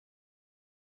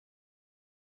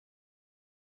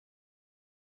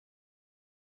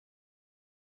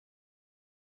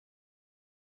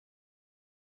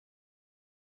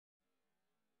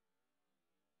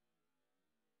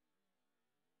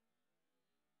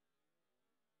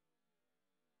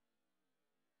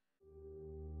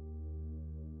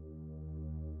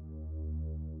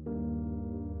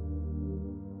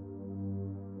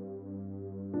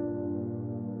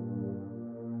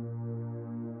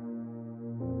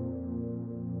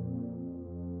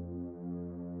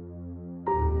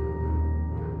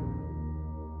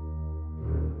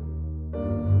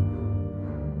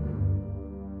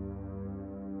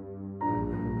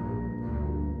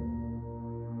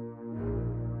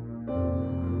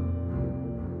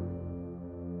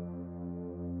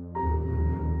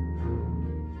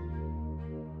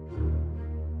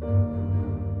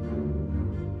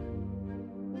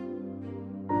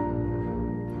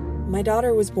My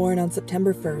daughter was born on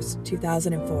September 1st,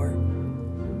 2004.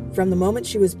 From the moment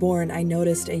she was born, I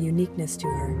noticed a uniqueness to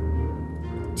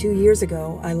her. 2 years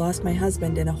ago, I lost my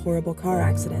husband in a horrible car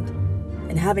accident,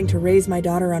 and having to raise my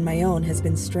daughter on my own has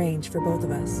been strange for both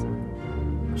of us.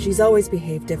 She's always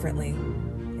behaved differently,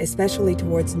 especially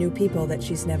towards new people that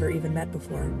she's never even met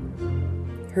before.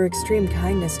 Her extreme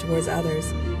kindness towards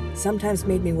others sometimes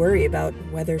made me worry about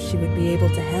whether she would be able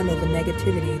to handle the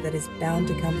negativity that is bound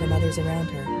to come from others around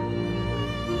her.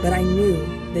 But I knew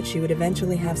that she would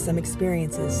eventually have some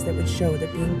experiences that would show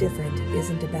that being different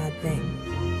isn't a bad thing.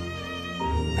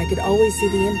 I could always see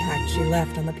the impact she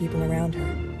left on the people around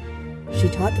her. She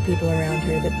taught the people around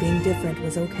her that being different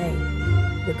was okay,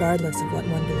 regardless of what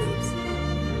one believes.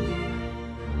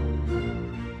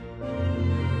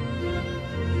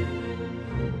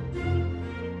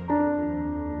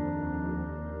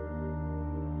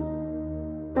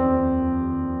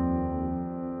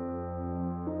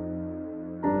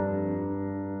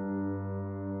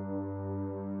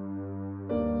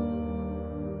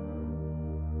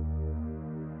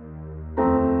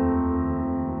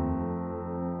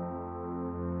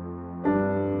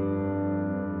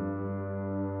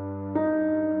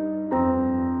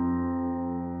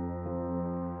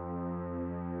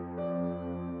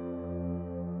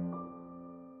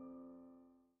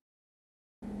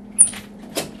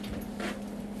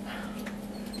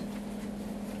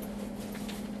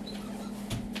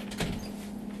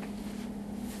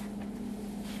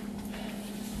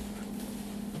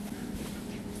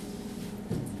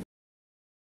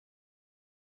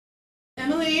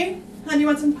 Emily, hon, you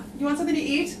want something to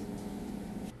eat?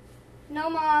 No,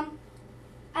 Mom.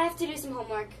 I have to do some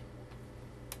homework.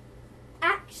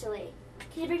 Actually,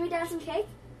 can you bring me down some cake?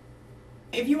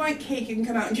 If you want cake, you can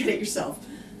come out and get it yourself.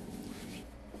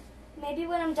 Maybe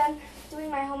when I'm done doing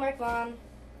my homework, Mom.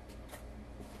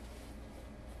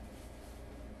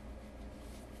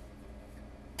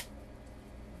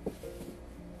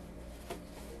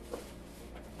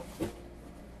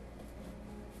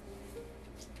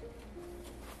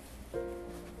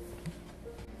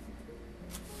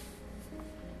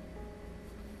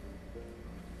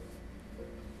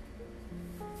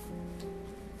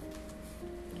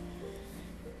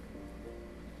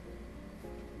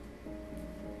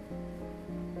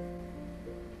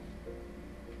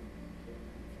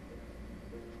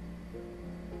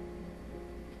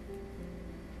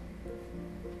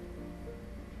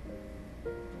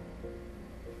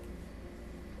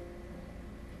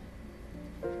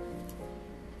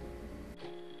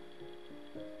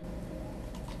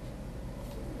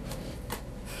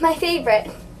 My favorite.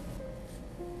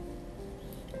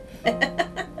 I'm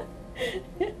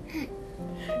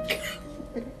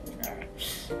like...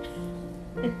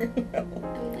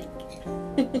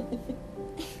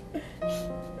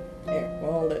 Here,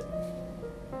 we'll hold it.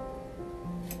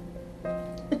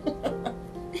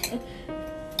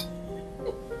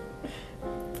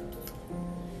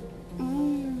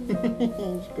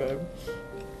 It's good.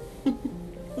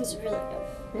 It's really good.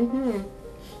 Mm-hmm.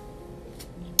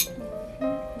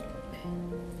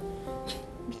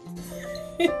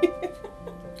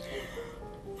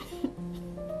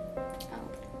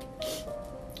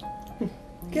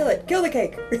 Kill it. Kill the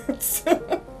cake.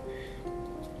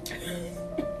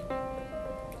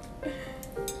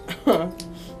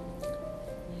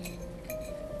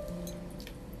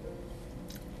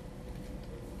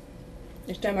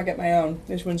 Next time I get my own.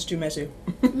 This one's too messy.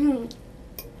 Mm.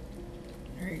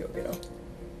 There you go, kiddo.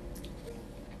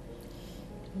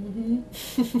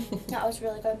 That was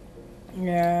really good.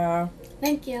 Yeah.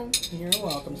 Thank you. You're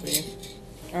welcome, sweetie.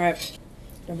 Alright.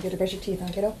 Don't forget to brush your teeth, huh,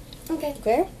 kiddo? Okay.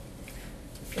 Okay?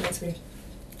 Good night, sweetie.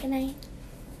 Good night.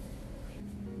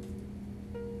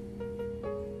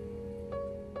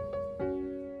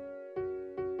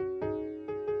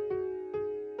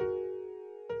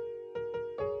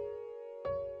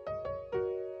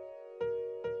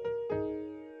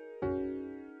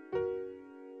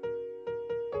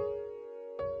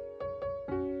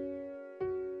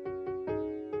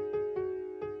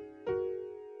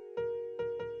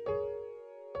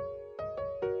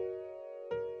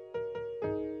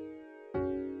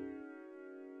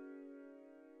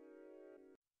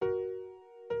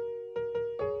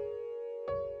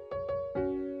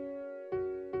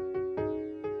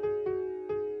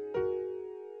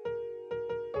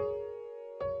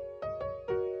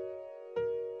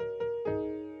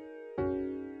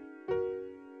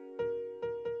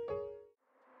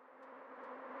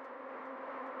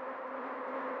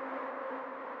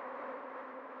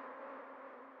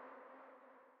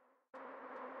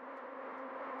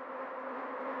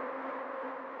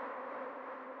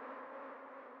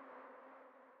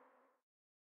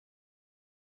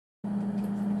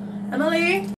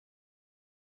 Emily?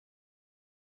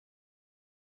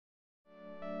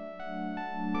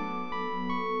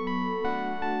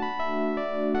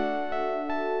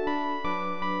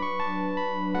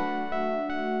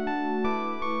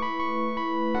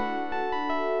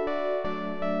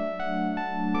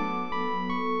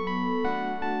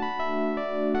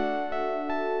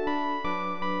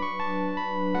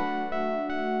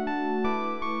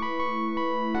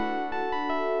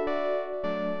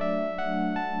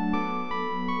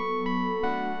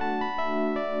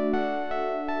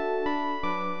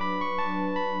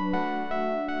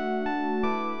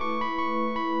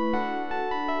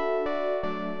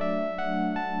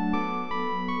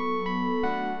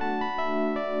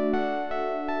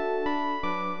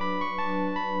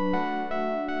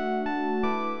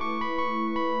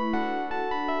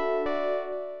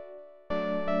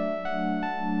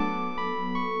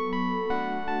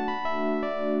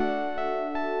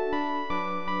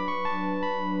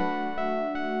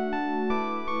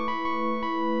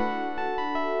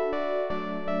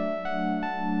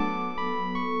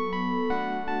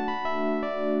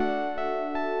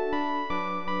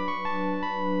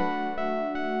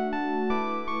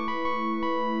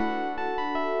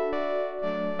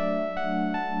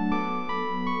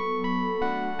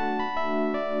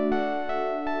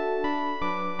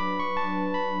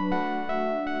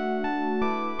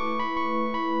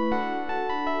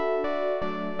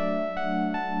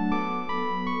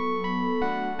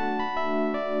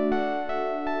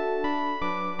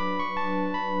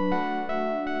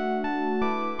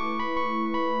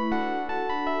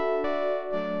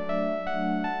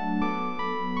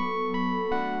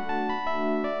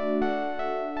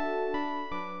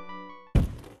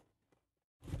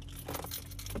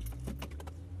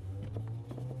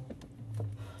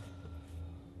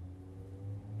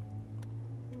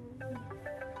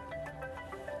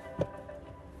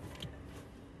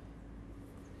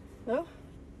 Hello?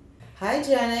 Hi,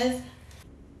 Janice.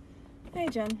 Hey,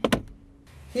 Jen.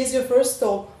 Here's your first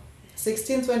stop,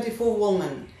 1624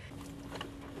 Woolman.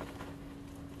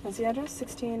 What's the address?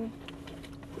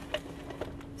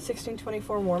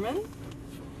 1624 Warman?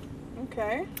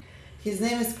 Okay. His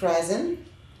name is Kryzen.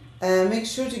 Make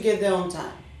sure to get there on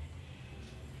time.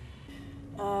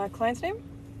 Client's name?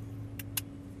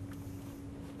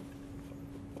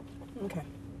 Okay.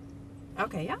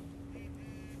 Okay, yeah.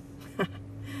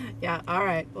 Yeah, all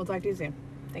right. We'll talk to you soon.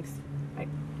 Thanks. Bye.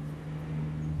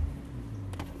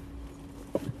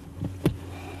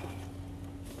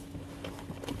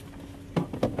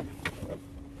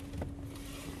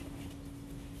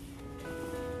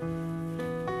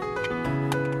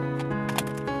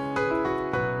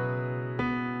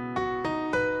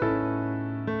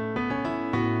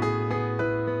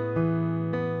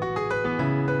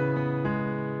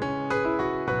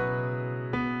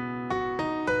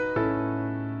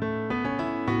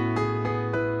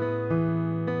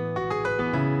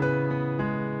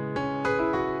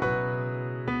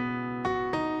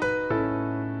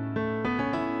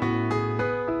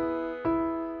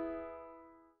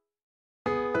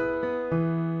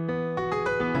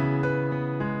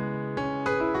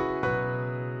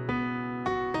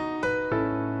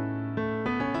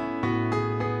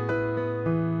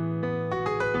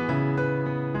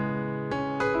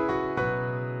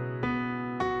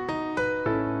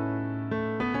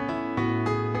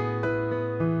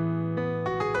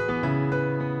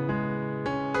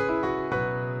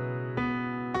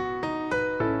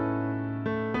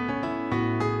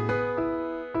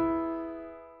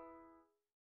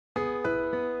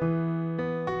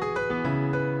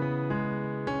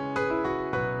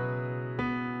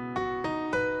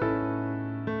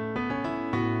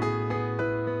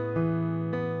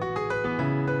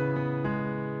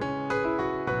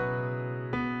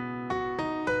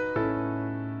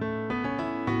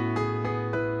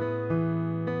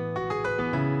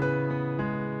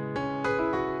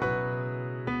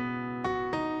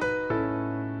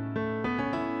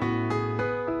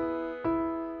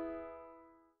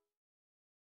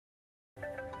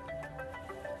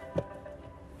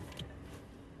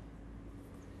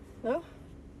 Hello?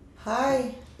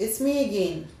 Hi, it's me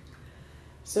again.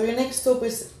 So your next stop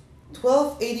is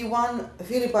 1281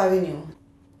 Phillip Avenue.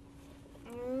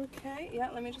 Okay,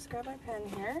 yeah, let me just grab my pen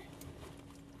here.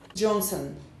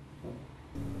 Johnson.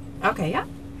 Okay, yeah.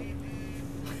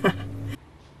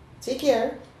 Take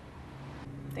care.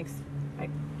 Thanks. Bye.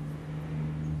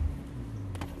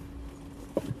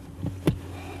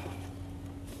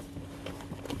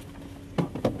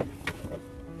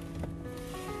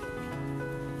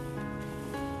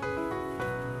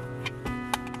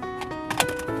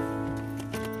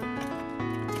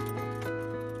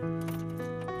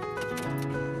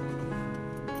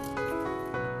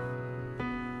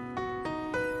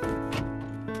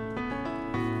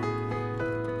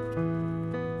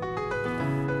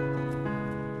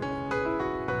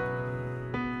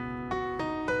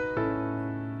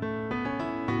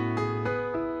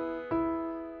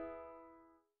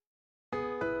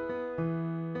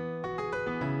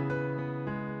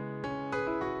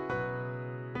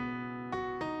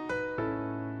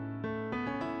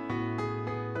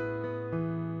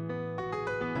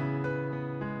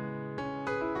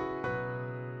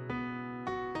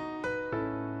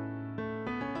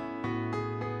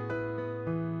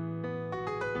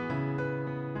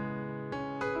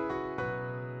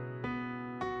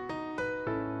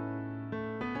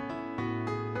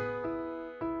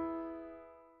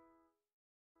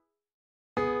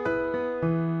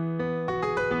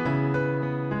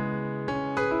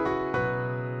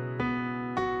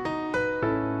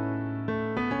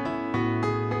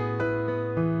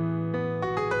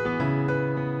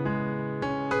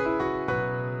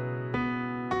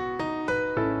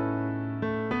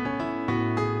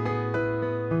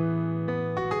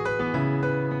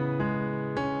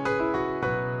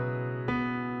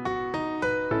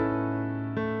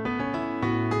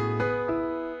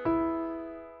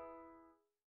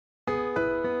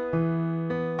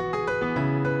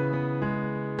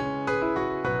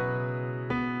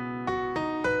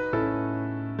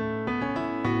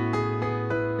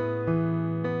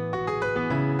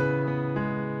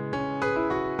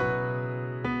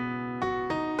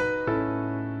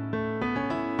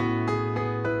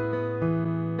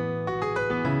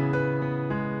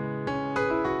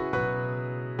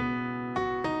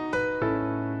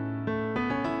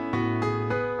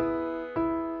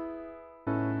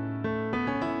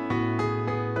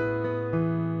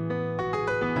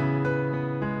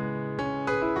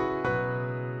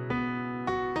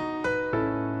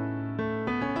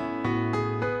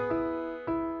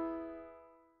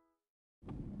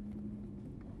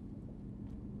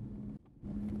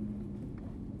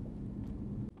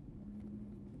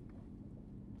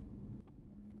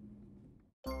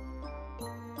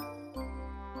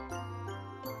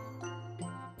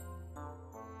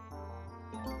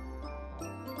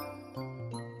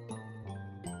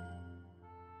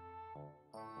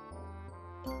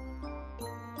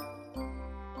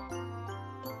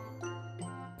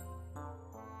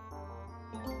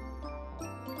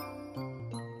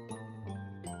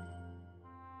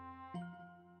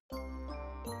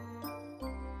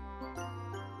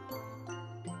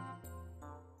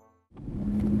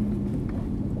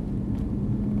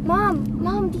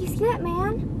 Mom, do you see that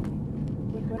man?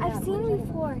 I've seen him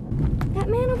before. That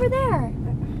man over there.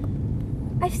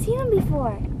 I've seen him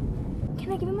before.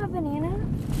 Can I give him a banana?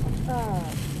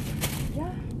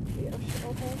 Yeah.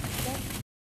 Okay. Yeah.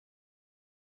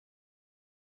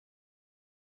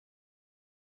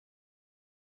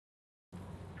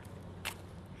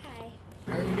 Hi.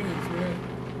 How you doing, sweetheart?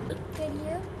 Good,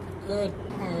 you? Good.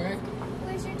 All right.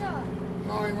 Where's your dog?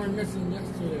 Oh, he went missing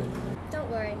yesterday. Don't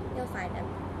worry, you'll find him.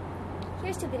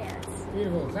 Here's 2 bananas.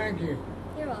 Beautiful. Thank you.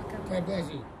 You're welcome. God bless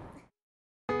you.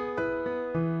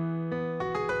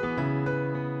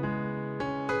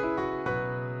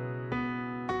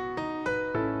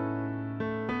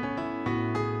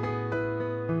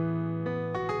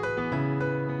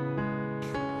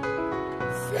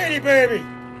 Sweetie baby!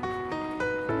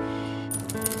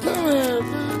 Come here,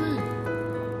 baby!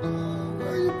 Oh,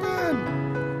 where you been?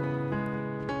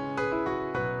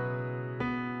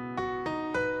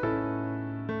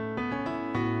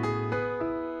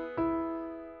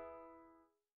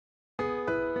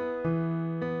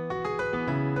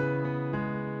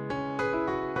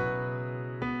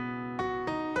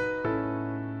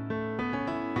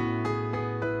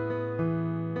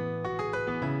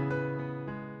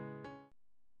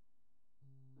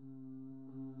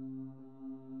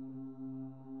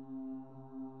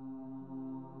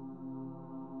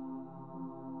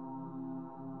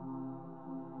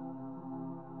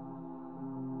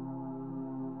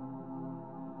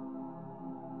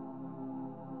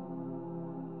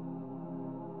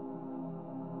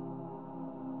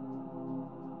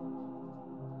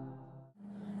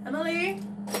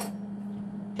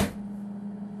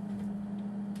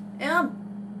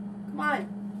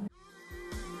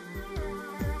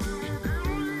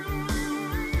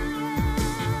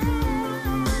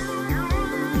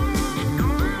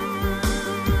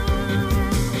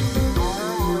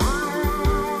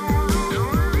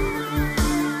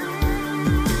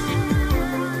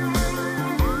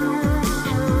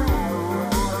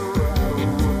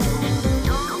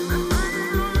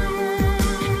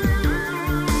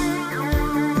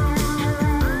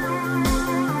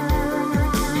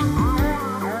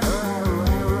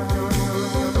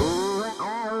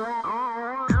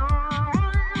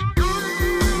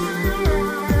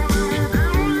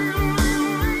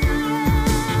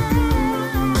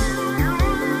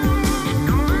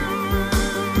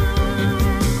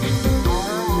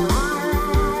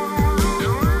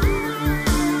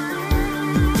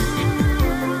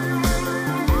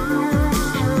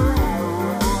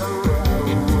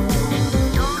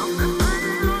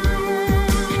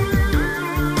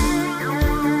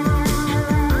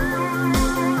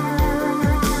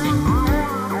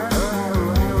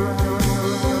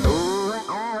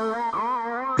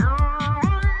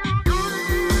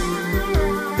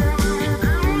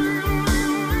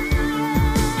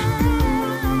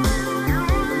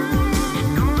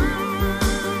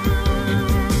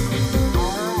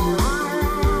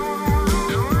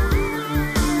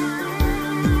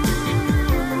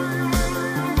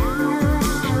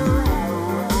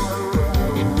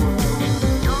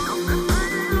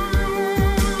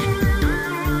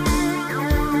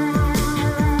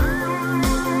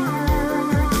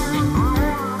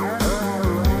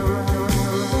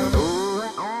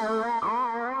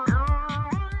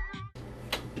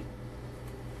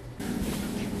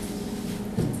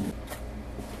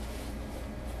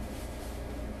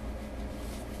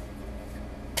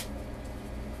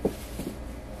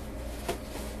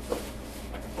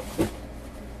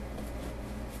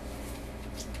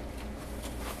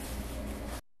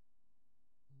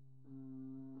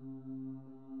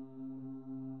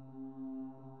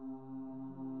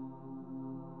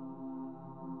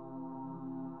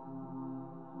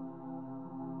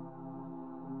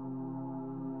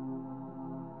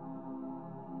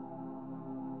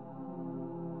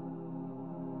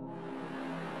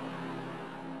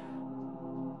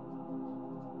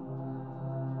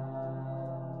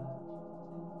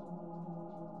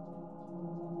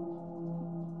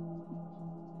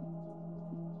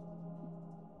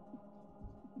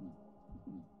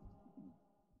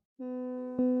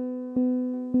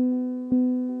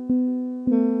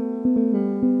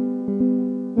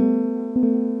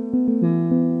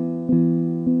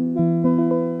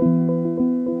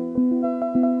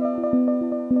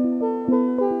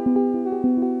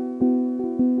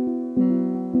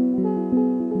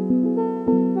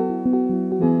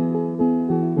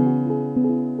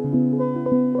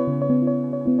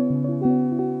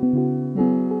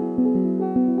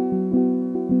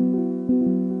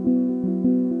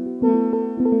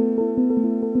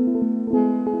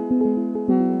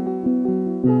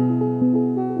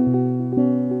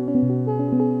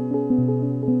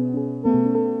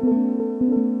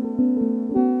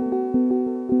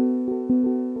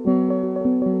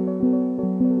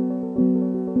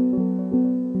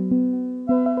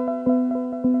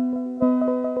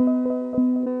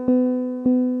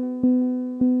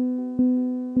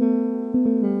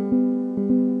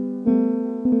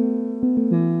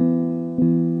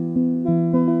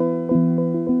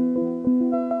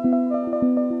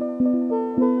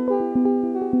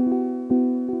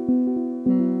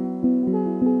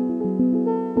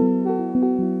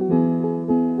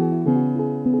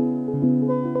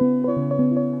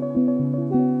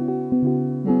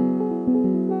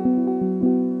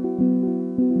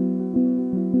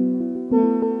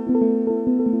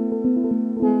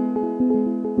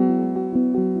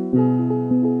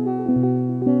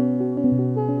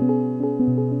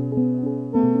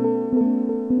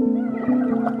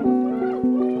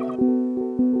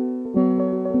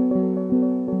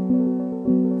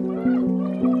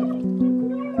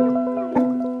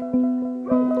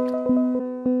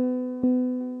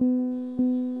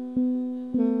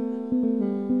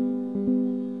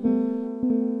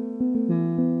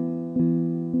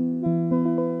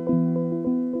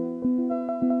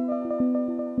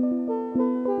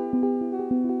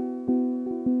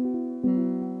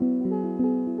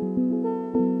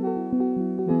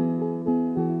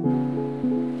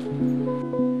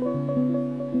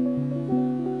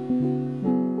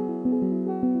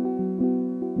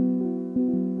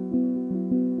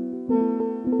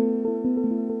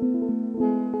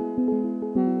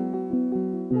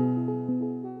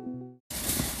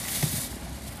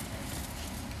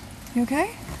 You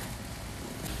okay?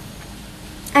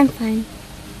 I'm fine.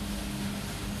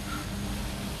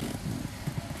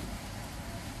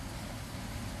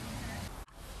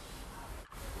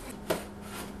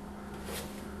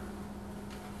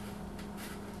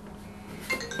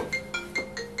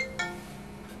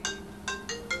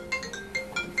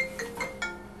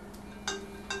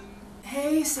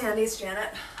 Hey, Sandy, it's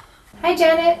Janet. Hi,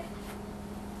 Janet.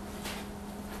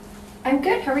 I'm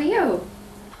good. How are you?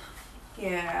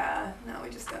 Yeah, no, we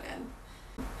just got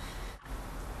in.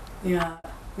 Yeah.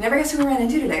 Never guess who we ran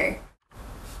into today.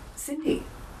 Cindy.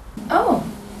 Oh,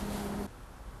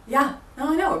 Yeah,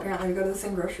 no, I know. Apparently we go to the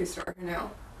same grocery store. I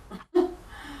know.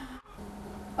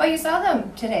 oh, you saw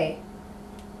them today.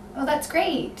 Oh, that's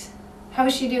great. How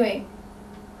is she doing?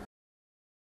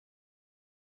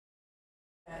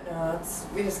 No,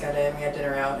 we just got in. We had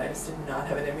dinner out. I just did not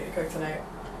have it in me to cook tonight.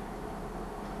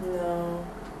 No.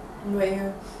 What about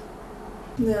you?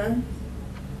 No.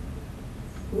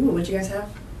 Ooh, what'd you guys have?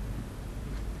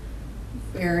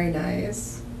 Very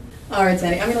nice. All right,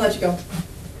 Sandy, I'm gonna let you go.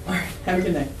 All right, have a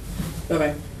good night.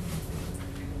 Bye-bye.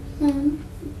 Mom,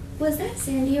 was that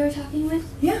Sandy you were talking with?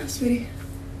 Yeah, sweetie.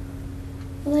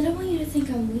 Well, I don't want you to think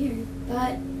I'm weird,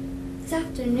 but this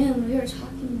afternoon we were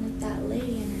talking with that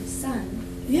lady and her son.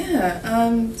 Yeah,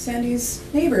 Sandy's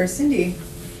neighbor, Cindy.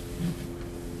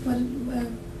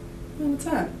 What's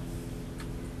that?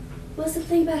 What's the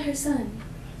thing about her son?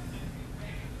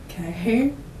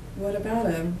 Okay, what about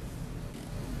him?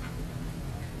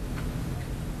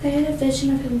 I had a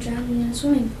vision of him drowning in a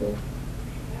swimming pool.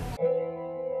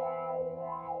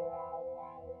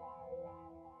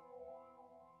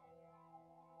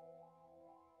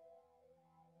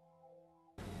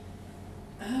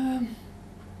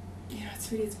 Yeah,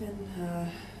 sweetie, it's been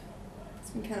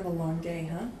kind of a long day,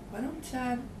 huh? Why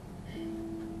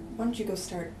don't you go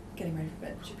start getting ready for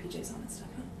bed, put your PJs on and stuff,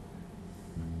 huh?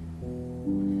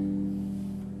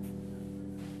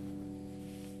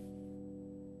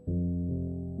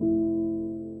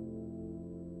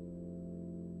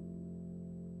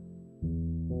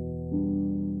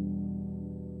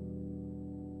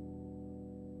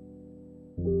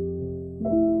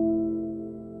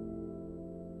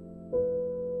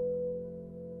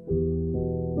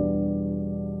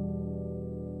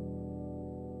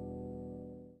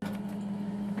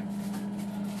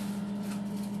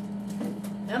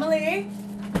 Emily?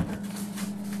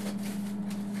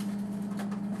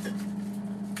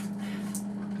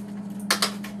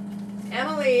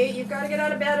 Emily, you've got to get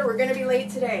out of bed or we're going to be late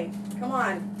today. Come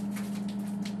on.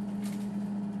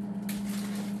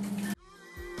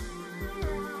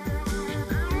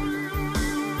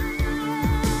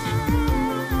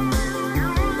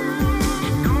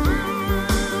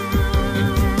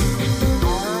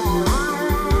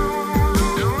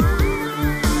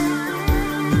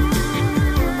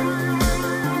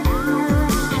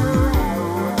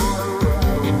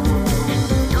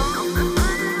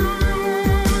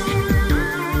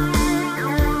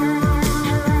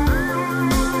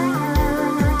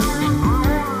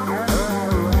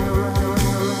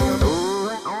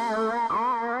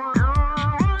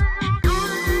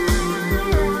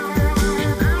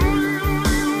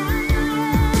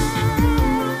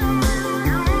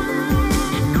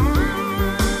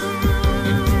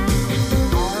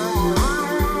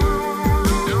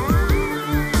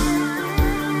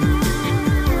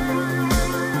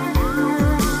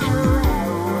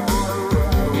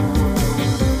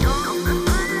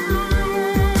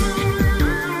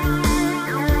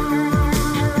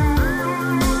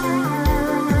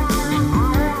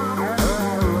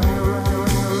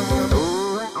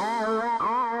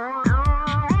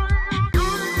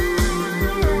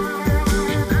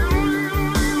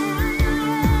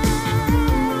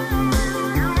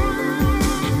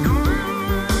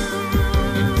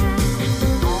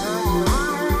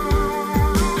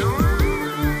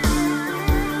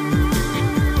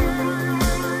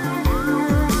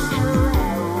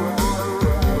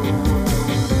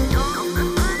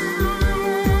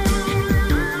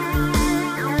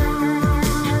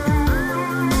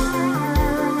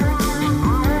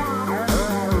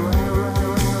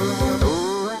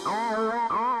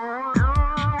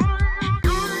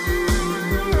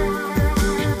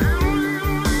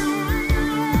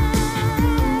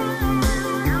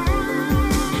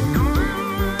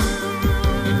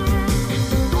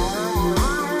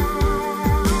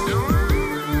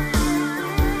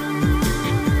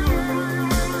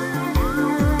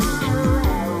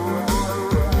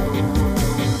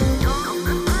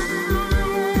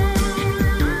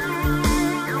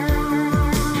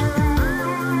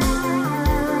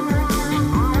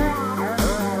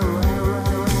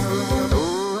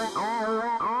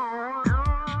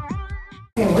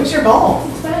 Hey, where's your ball?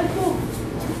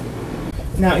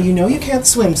 Now, you know you can't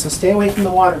swim, so stay away from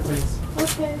the water, please.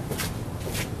 Okay.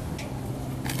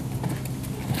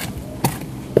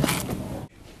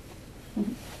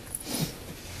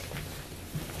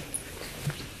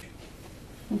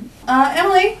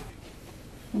 Emily?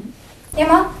 Yeah,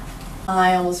 Mom?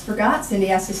 I almost forgot. Cindy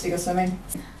asked us to go swimming.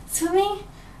 Swimming?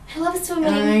 I love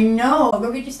swimming. I know.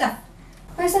 Go get your stuff.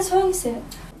 Where's that swimming suit?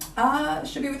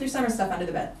 Should be with your summer stuff under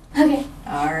the bed. Okay.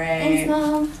 All right. Thanks,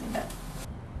 Mom.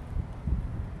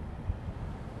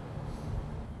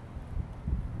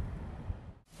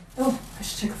 Oh, I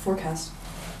should check the forecast.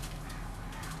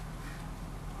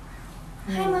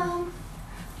 Hi, Mom.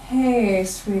 Hey,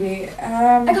 sweetie.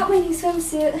 I got my new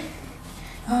swimsuit.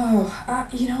 Oh,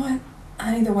 you know what?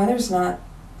 Honey, the weather's not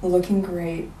looking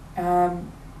great. I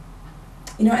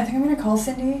think I'm gonna call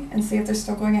Cindy and see if they're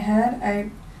still going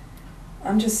ahead.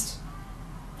 I'm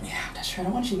not sure. I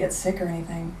don't want you to get sick or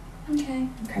anything. Okay.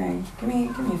 Okay, give me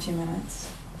a few minutes.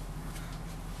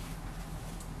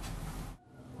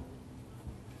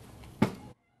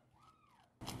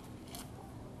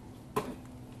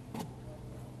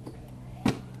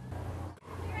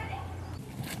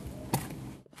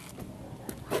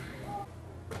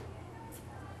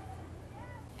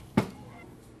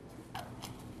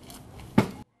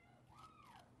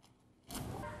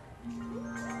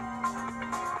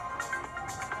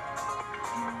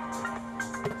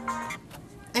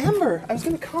 Amber, I was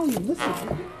gonna call you.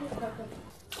 Listen.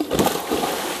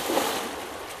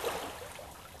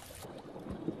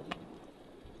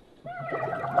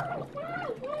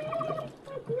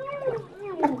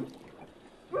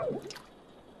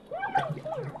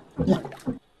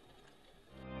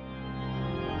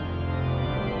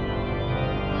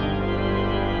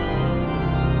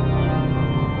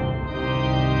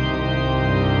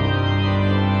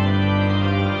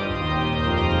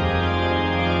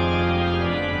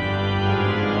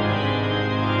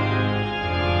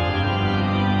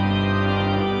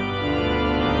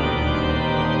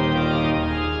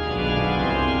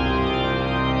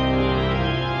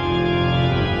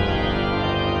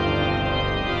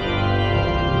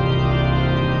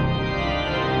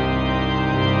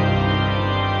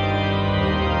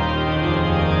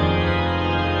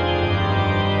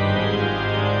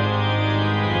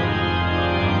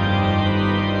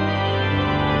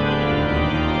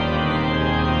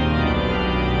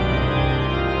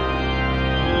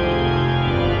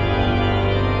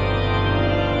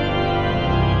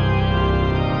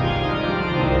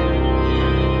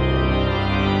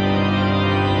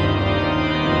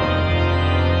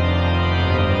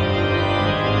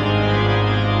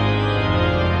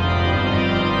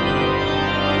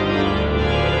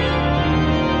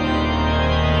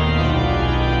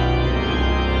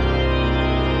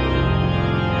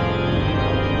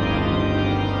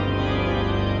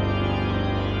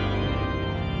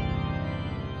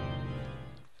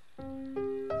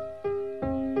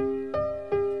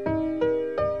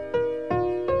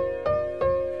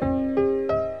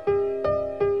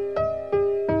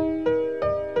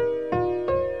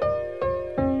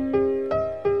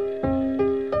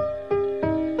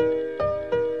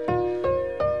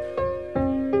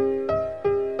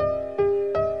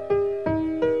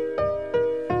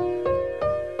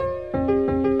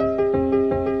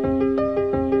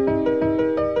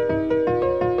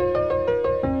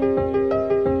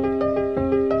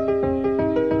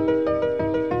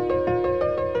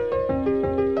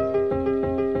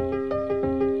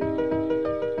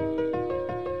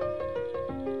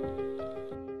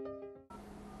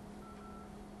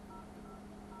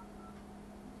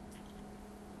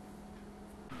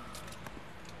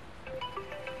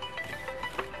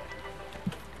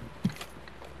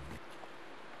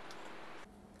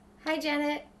 Hi,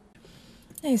 Janet.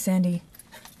 Hey, Sandy.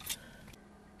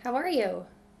 How are you?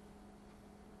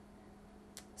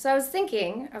 So I was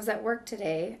at work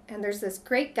today, and there's this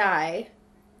great guy.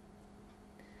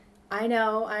 I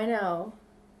know.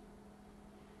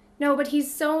 No, but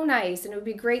he's so nice, and it would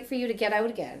be great for you to get out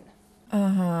again.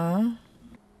 Uh-huh.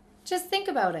 Just think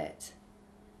about it.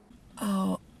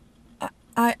 Oh,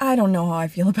 I don't know how I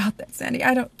feel about that, Sandy.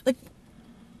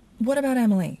 What about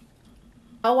Emily?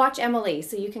 I'll watch Emily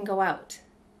so you can go out.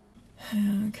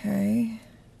 Okay.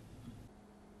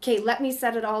 Okay, let me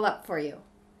set it all up for you.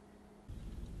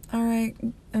 All right.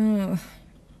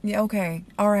 Yeah, okay.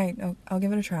 All right. I'll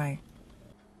give it a try.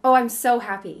 Oh, I'm so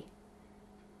happy.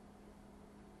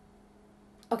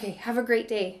 Okay, have a great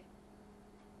day.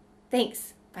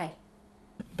 Thanks. Bye.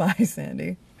 Bye,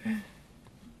 Sandy.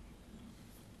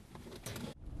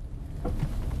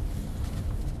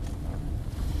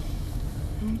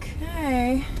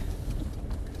 Okay.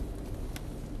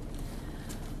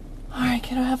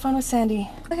 kiddo. Have fun with Sandy.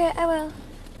 Okay, I will.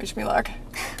 Wish me luck.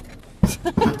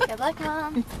 Good luck,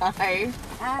 Mom. Bye.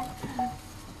 Bye.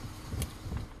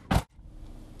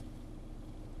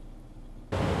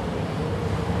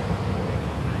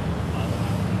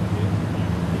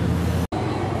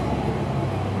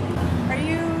 Are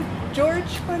you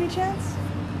George, by any chance?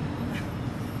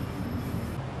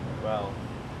 Well,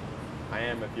 I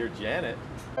am if you're Janet.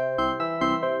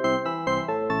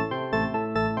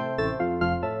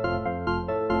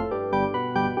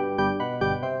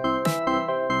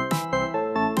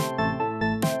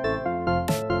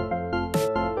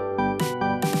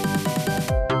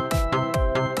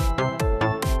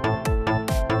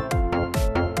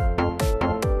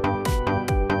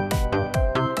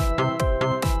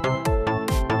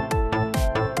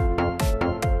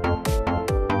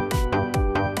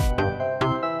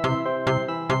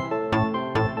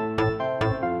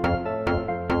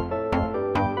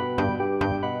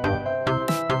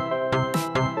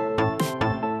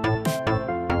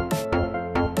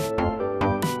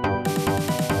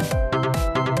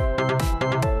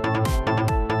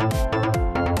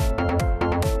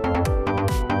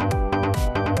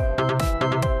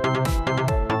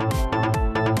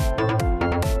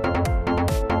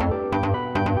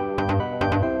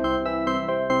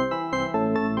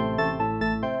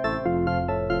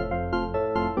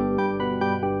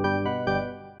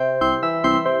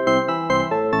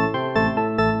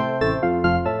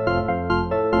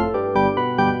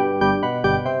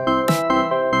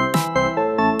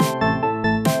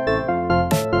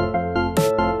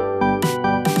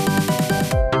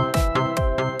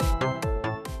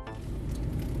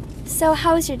 So,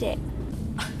 how was your date?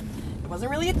 It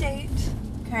wasn't really a date.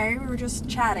 Okay, we were just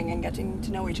chatting and getting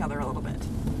to know each other a little bit.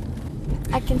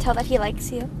 I can tell that he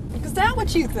likes you. Is that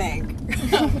what you think?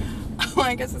 Oh,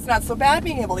 I guess it's not so bad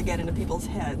being able to get into people's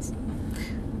heads.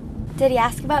 Did he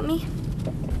ask about me?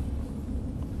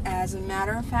 As a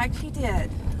matter of fact, he did.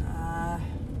 I,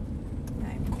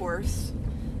 of course,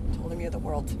 told him you're the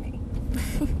world to me.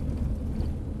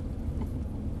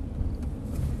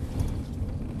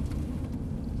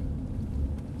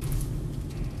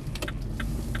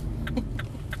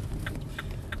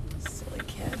 Silly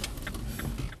kid.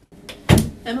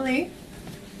 Emily,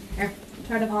 here. I'm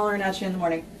tired of hollering at you in the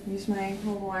morning. Use my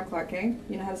mobile alarm clock, okay?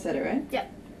 You know how to set it, right?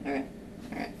 Yep. All right.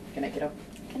 All right. Good night, kiddo.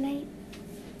 Good night.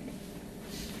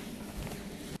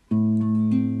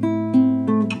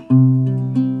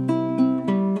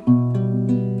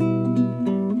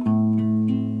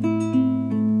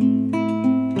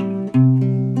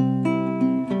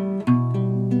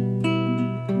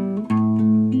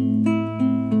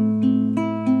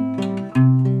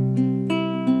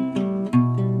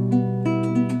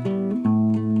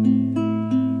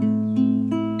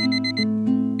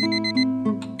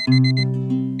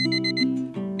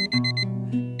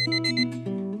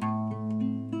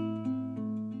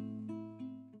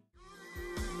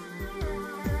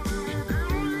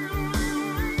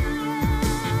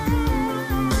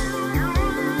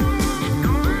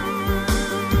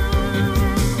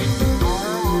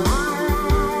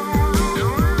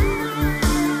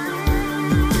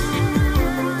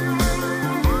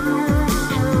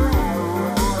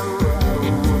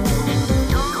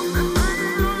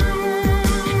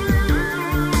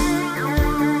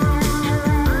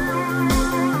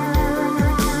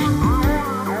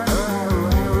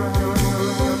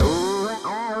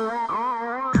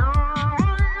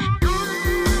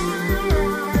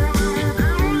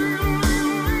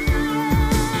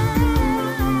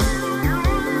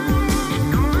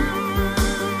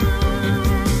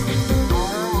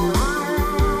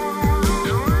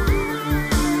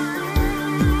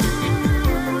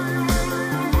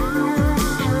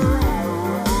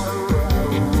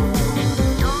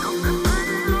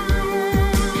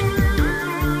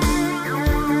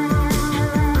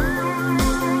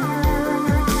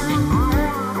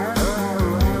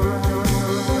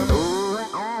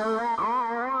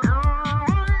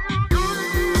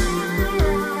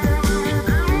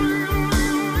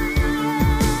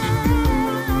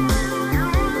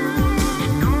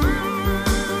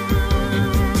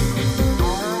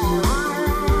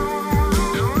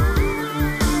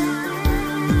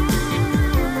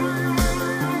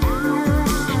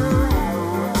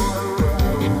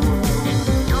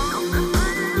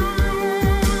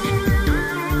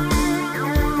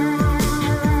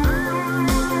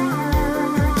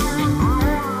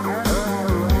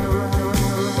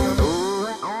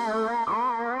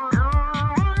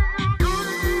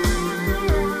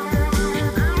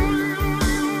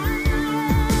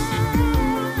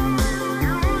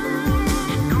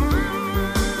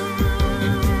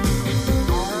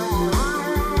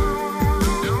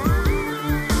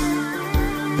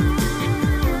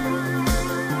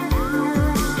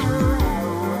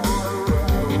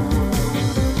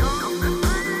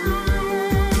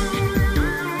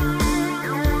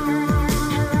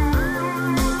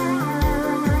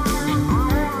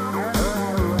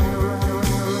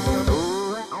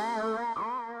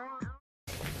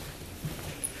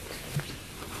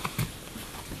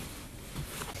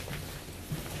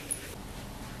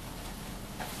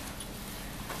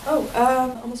 Oh,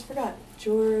 almost forgot.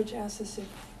 George asked us if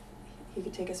he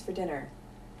could take us for dinner.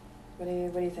 What do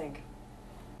you think?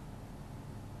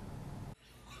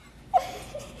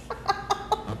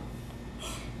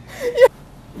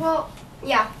 Well,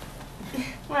 yeah.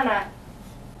 Why not?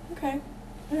 Okay.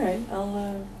 All right.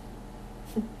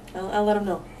 I'll let him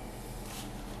know.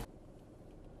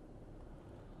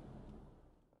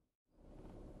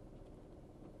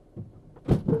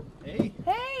 Hey.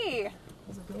 Hey!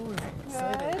 How's it going?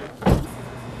 Good.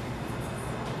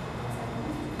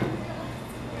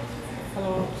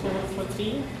 Hello, so for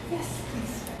tea? Yes,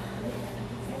 please.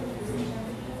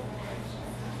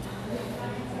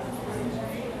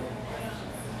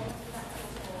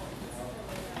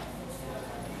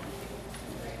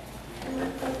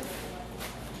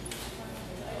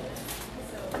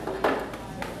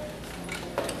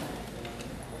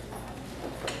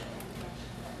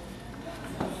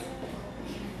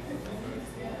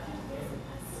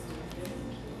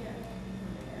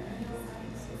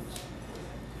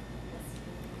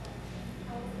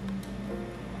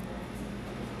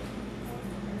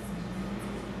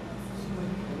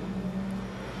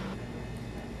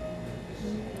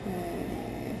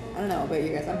 I don't know about you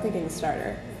guys. I'm thinking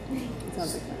starter. It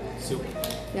sounds like fun. Soup.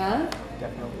 Yeah?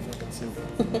 Definitely thinking soup.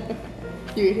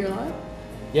 You eat here a lot?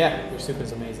 Yeah, your soup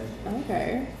is amazing.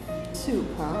 Okay. Soup,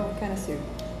 huh? What kind of soup?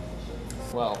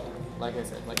 Well, like I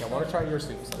said, I want to try your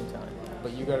soup sometime,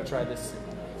 but you got to try this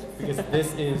soup because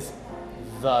this is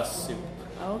the soup.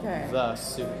 Okay. The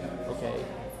soup. Okay.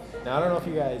 Now I don't know if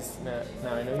you guys.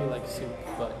 Now I know you like soup,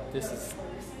 but this is.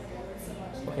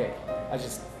 Okay.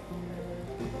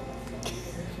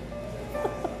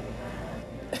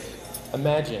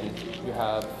 Imagine you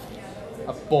have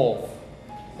a bowl,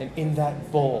 and in that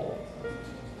bowl,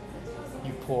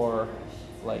 you pour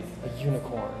like a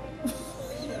unicorn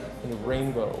and a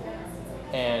rainbow,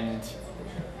 and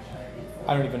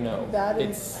I don't even know.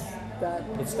 That's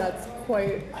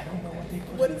quite. I don't know what they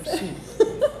put What in is their that?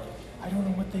 soup. I don't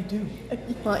know what they do.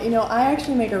 Well, I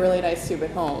actually make a really nice soup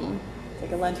at home. It's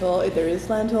like a lentil. There is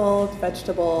lentil, it's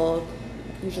vegetable.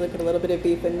 Usually put a little bit of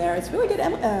beef in there. It's really good.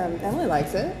 Emily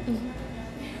likes it.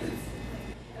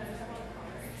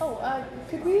 Oh,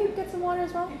 could we get some water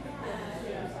as well?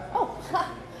 Oh,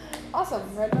 ha, awesome.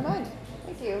 Read my mind.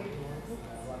 Thank you.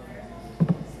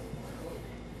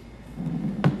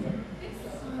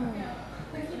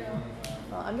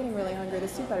 Well, I'm getting really hungry. The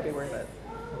soup better be worth it.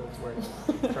 It's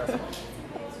worth. Trust me.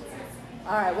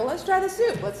 All right. Well, let's try the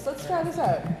soup. Let's try this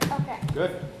out. Okay.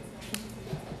 Good.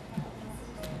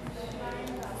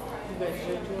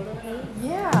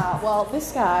 Yeah. Well,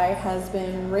 this guy has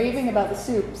been raving about the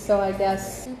soup, so I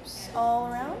guess soup's all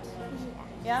around.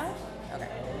 Yeah. Okay.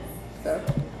 So,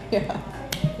 yeah.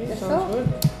 Guess Sounds so. good.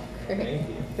 Great.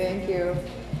 Thank you.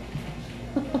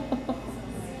 Thank you.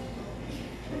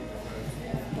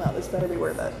 Well, this better be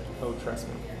worth it. Oh, trust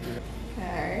me.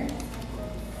 Okay.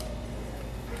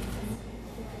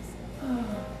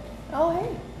 Oh, hey.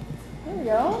 There we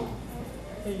go.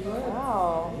 Hey, you are.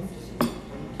 Wow.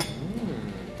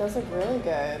 Does look really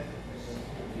good.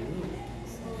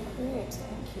 Great.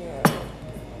 Thank you.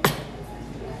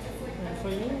 And for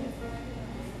you.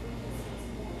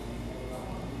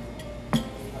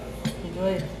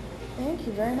 Enjoy. Thank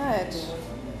you very much.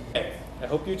 Okay, I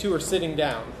hope you two are sitting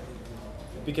down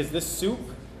because this soup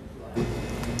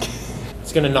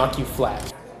is gonna knock you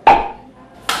flat.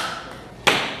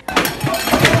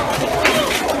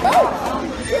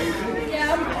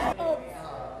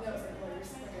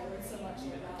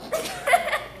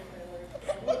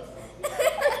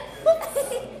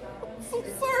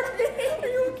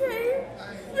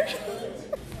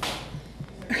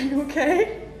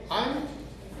 Okay?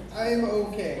 I'm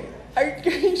okay. Are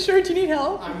you sure? Do you need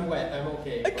help? I'm wet. I'm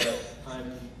okay, but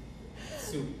I'm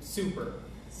super.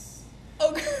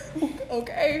 Okay.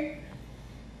 Okay.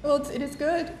 Well, it is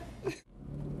good.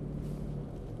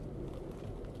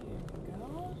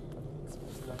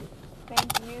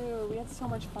 Thank you. We had so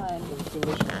much fun.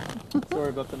 Delicious. Sorry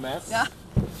about the mess. Yeah.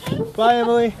 Bye,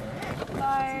 Emily.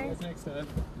 Bye. See you next time.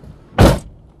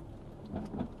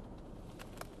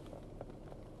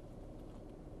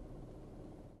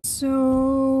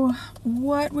 So,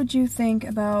 what would you think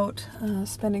about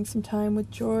spending some time with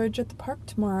George at the park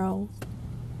tomorrow?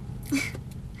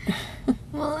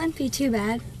 Well, it wouldn't be too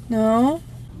bad. No?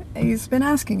 He's been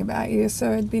asking about you,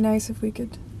 so it'd be nice if we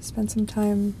could spend some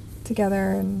time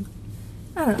together and...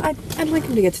 I don't know, I'd like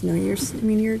him to get to know you.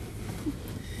 You're...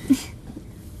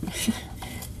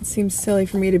 It seems silly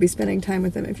for me to be spending time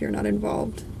with him if you're not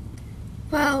involved.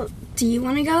 Well, do you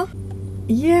want to go?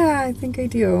 Yeah, I think I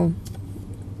do.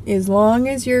 As long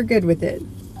as you're good with it.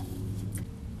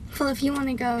 Well, if you want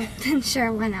to go, then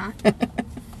sure, why not?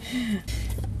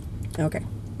 Okay.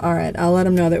 All right. I'll let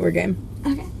him know that we're game.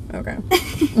 Okay. Okay.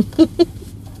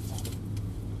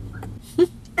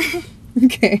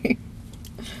 Okay.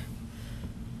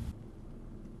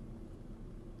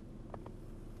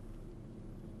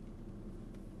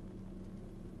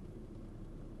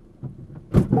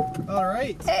 All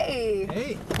right. Hey,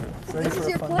 Hey. this is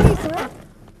your place, huh?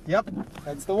 Yep,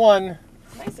 that's the one.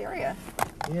 Nice area.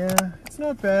 Yeah, it's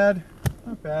not bad.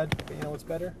 Not bad. But you know what's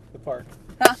better? The park.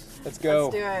 Huh. Let's go.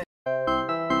 Let's do it.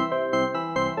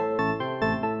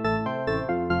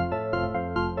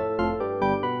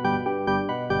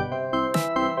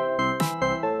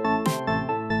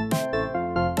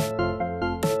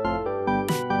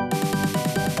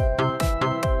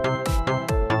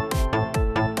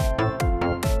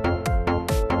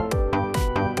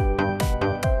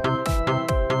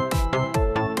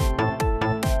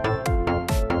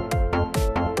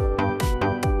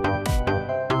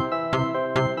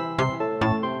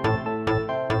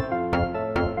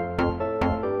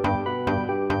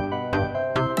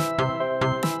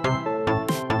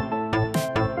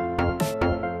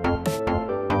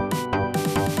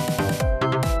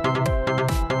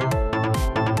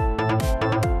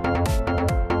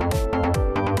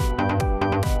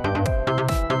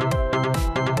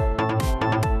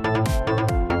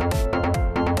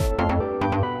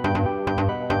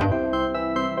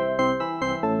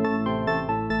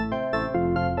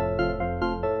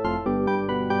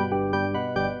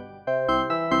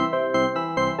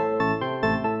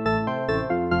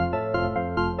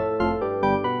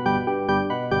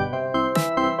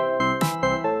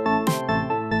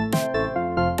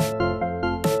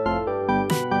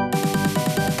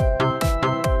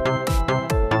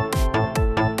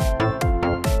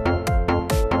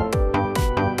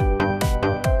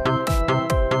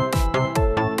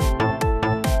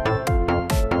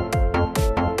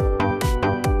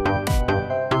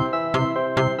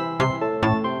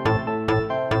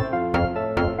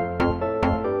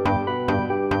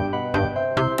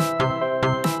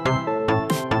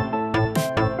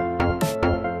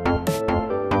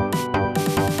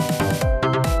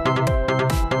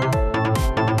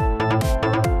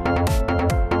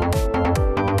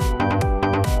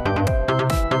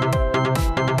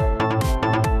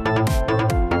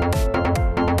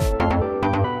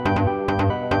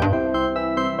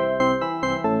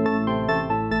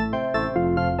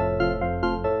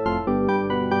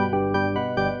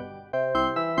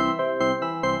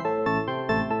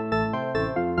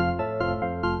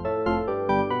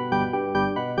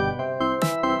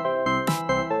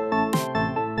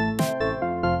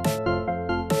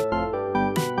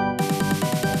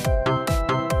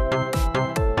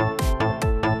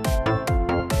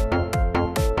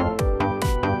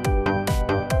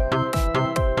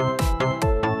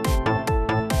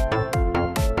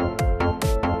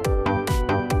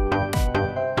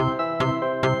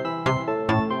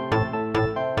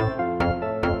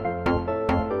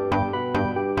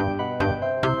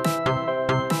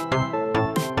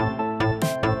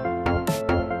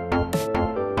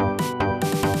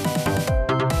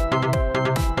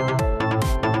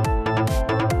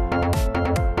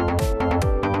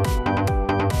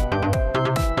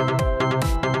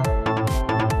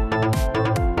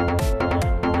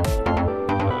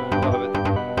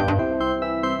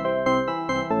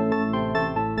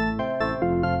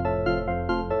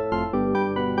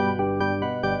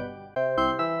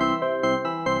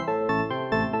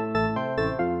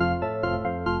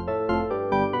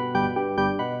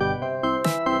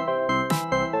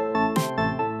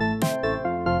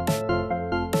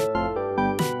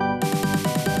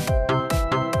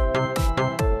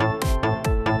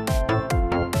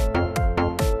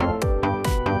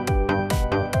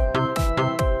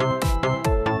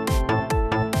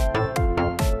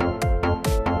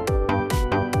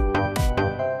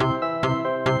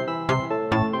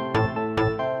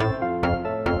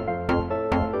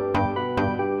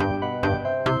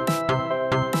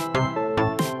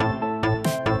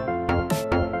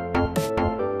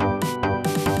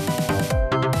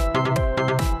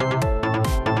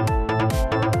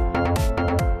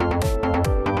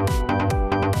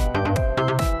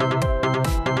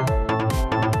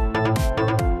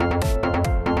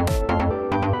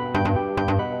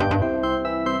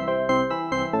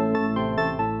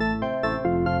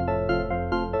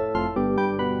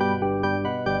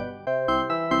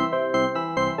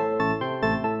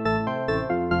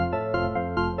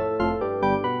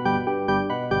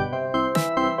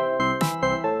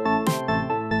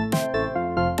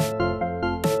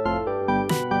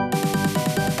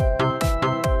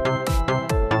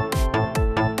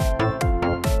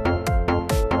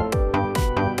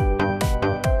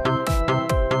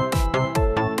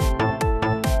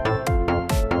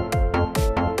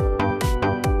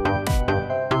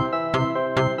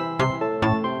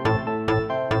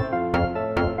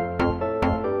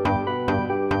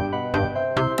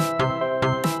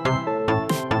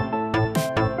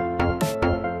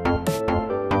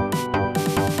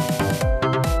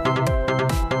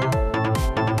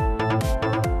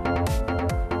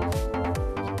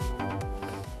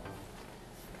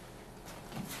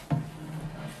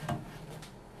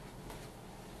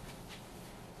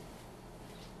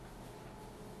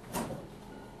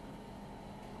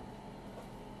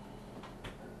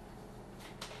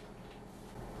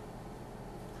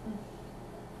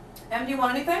 Em, do you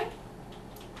want anything?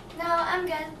 No, I'm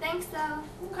good. Thanks, though.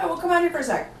 Okay, well, come out here for a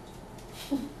sec.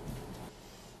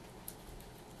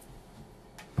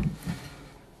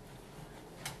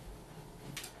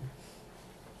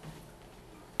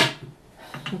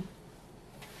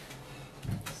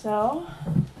 So,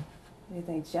 what do you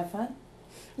think? Did you have fun?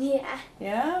 Yeah.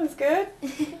 Yeah, it was good?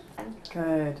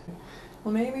 Good.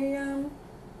 Well, maybe, I don't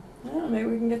know, maybe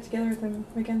we can get together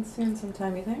again soon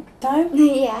sometime, you think? Time?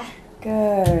 Yeah.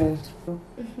 Good.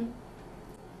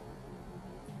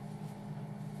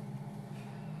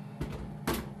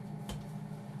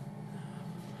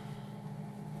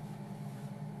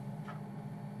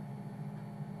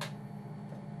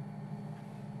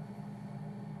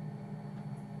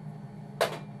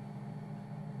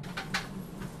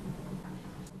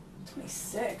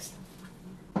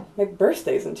 My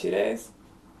birthday's in 2 days.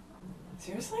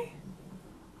 Seriously?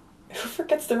 Who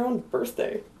forgets their own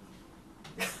birthday?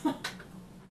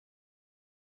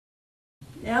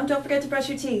 Yeah, don't forget to brush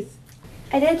your teeth.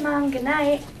 I did, Mom. Good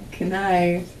night. Good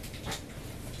night.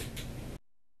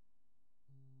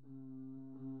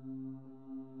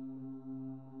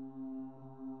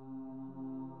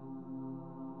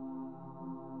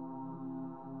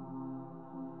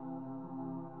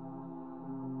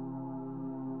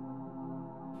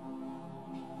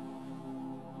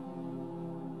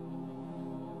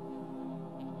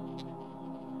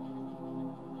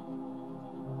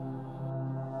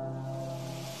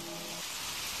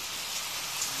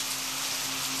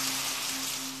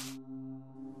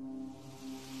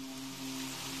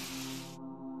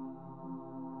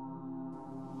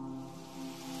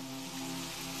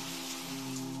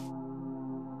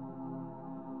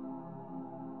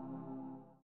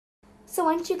 So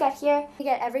once you get here, you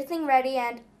get everything ready,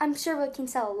 and I'm sure we can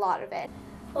sell a lot of it.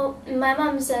 Well, my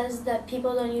mom says that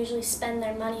people don't usually spend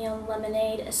their money on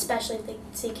lemonade, especially if they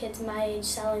see kids my age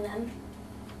selling them.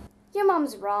 Your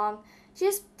mom's wrong. She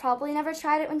just probably never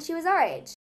tried it when she was our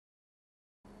age.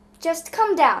 Just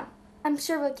calm down. I'm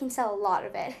sure we can sell a lot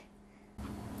of it.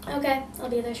 Okay, I'll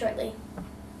be there shortly.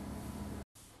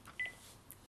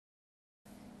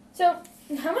 So,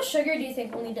 how much sugar do you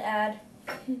think we'll need to add?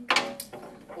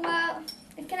 Well,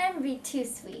 it can never be too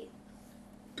sweet.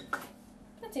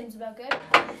 That seems about good.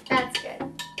 That's good.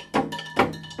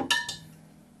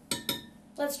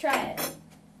 Let's try it.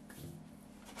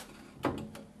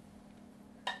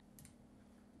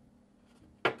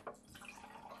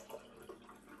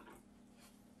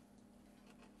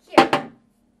 Here,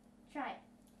 try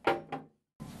it.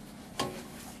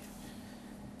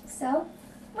 So,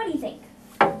 what do you think?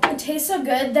 It tastes so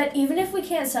good that even if we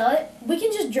can't sell it, we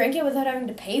can just drink it without having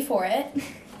to pay for it.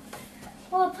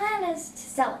 Well, the plan is to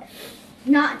sell it,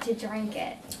 not to drink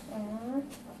it.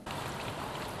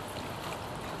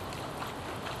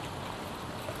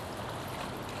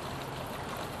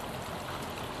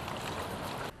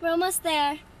 We're almost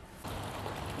there.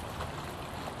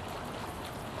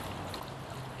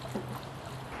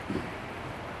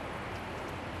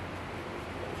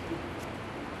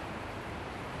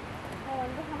 I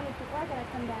wonder how many people are going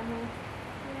to come down here.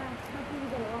 Yeah, hopefully we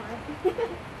get a lot.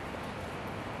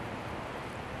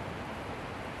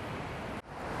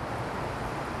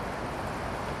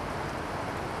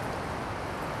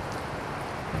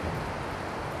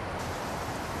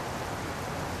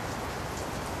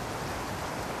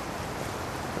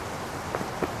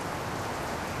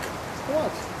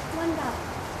 What? $1.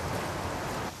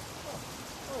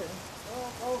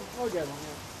 I'll get one,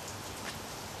 yeah.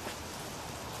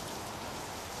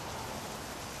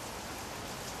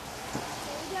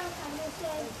 There you go. Have a nice day.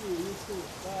 Thank you, you too.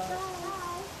 Bye.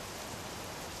 Bye.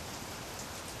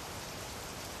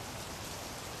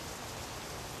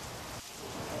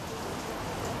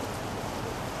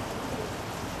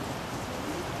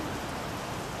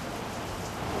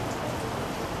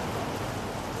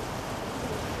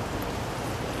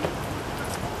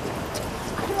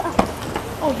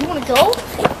 Oh, you want to go?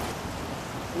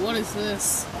 What is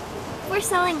this? We're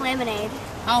selling lemonade.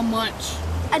 How much?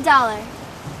 $1.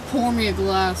 Pour me a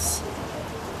glass.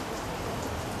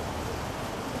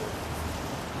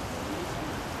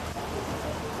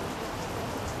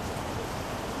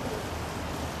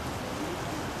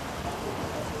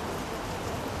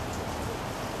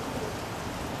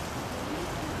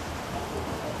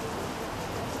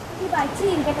 If you buy 2,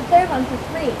 you get the third one for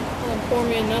free. Oh, pour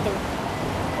me another.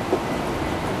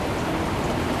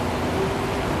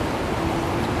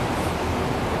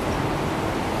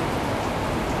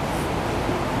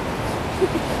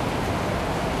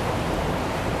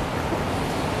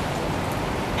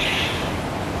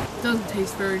 Doesn't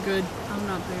taste very good. I'm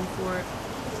not paying for it.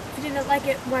 If you didn't like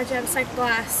it, why'd you have a second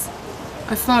glass?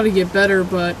 I thought it'd get better,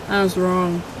 but I was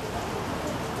wrong.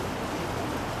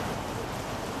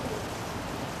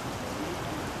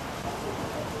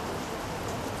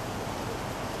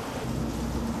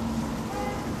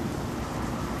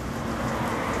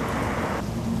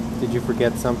 Did you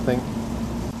forget something?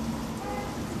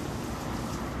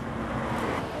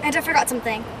 I just forgot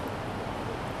something.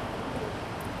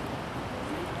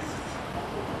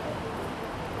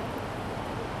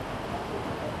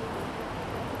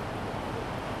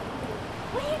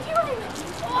 What are you doing?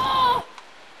 Oh!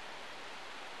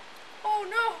 Oh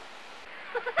no!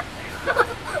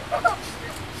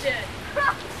 Shit.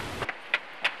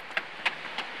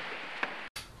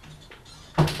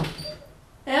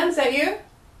 Anne, is that you?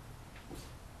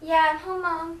 Yeah, I'm home,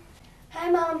 Mom. Hi,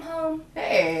 Mom, I'm home.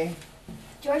 Hey.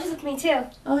 George is with me too.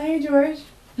 Oh, hey, George.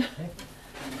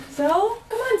 So,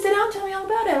 come on, sit down, tell me all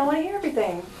about it. I want to hear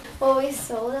everything. Well, we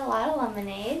sold a lot of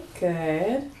lemonade,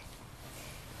 Good.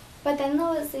 but then there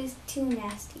was these two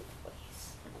nasty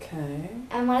boys. Okay.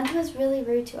 And one of them was really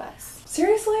rude to us.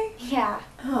 Seriously? Yeah.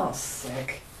 Oh,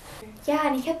 sick. Yeah,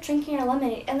 and he kept drinking our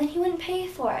lemonade, and then he wouldn't pay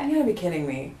for it. You gotta be kidding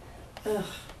me. Ugh,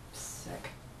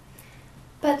 sick.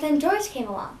 But then George came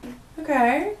along,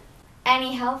 Okay. and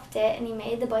he helped it, and he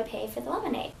made the boy pay for the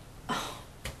lemonade.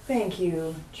 Thank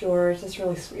you, George. That's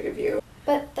really sweet of you.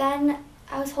 But then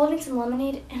I was holding some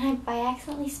lemonade, and I by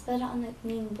accidentally spilled it on the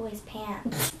mean boy's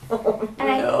pants. Oh, And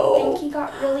I think he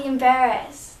got really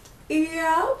embarrassed.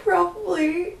 Yeah,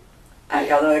 probably.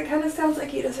 Although it kind of sounds like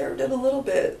he deserved it a little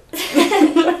bit.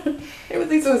 At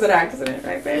least it was an accident,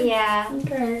 right, babe? Yeah.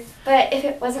 Okay. But if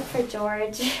it wasn't for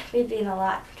George, we'd be in a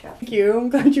lot of trouble. Thank you. I'm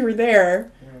glad you were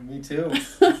there. Yeah, me too.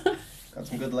 Got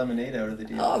some good lemonade out of the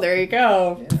deal. Oh, there you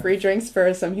go. Yeah. Free drinks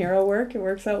for some hero work. It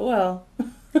works out well.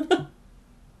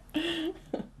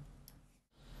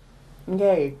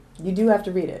 Okay, you do have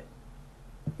to read it.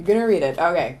 You're gonna read it.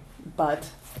 Okay. But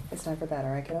it's time for bed,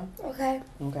 alright, kiddo? Okay.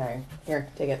 Okay. Here,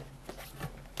 take it.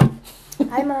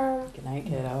 Hi, Mom. Good night,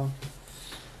 kiddo.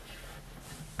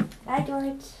 Bye,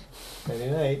 George. Nighty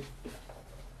night.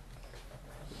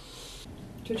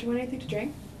 George, you want anything to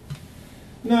drink?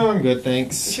 No, I'm good,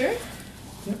 thanks. Sure?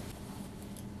 Yep.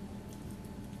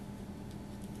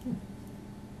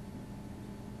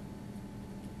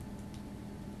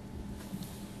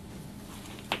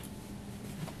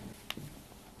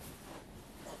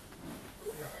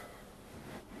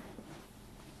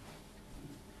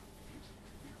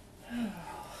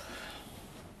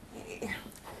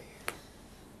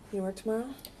 You work tomorrow?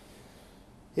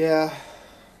 Yeah.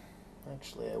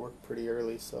 Actually, I work pretty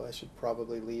early, so I should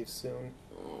probably leave soon.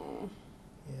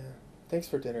 Yeah. Thanks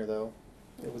for dinner, though.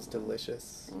 It was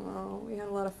delicious. Oh, we had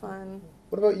a lot of fun.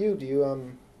 What about you? Do you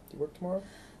work tomorrow?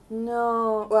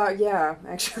 No, well, yeah,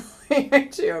 actually, I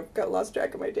do. I've got lost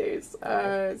track of my days.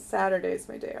 Saturday's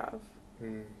my day off.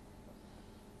 Hmm.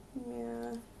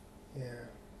 Yeah. Yeah.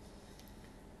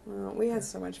 Well, we had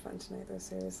so much fun tonight, though,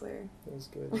 seriously. It was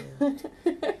good.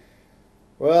 Yeah.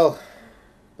 Well,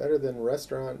 better than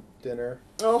restaurant dinner.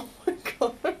 Oh my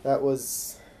god. That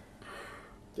was...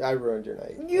 I ruined your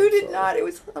night. You I'm did sorry. not. It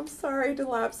was. I'm sorry to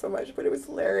laugh so much, but it was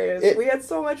hilarious. It- We had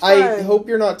so much fun. I hope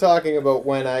you're not talking about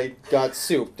when I got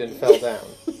souped and fell down.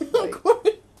 Like,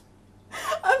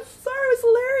 I'm sorry. It was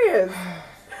hilarious.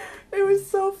 It was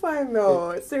so fun,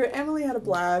 though. Sarah, Emily had a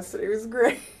blast. It was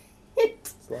great.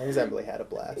 as long as Emily had a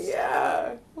blast.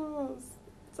 Yeah. Well,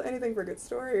 it's anything for a good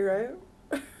story, right?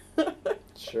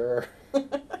 Sure.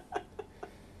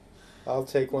 I'll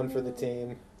take one for the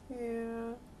team.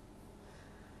 Yeah.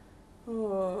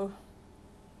 Oh.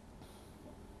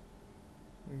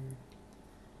 Mm.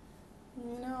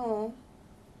 You know,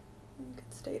 you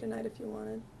could stay tonight if you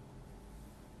wanted.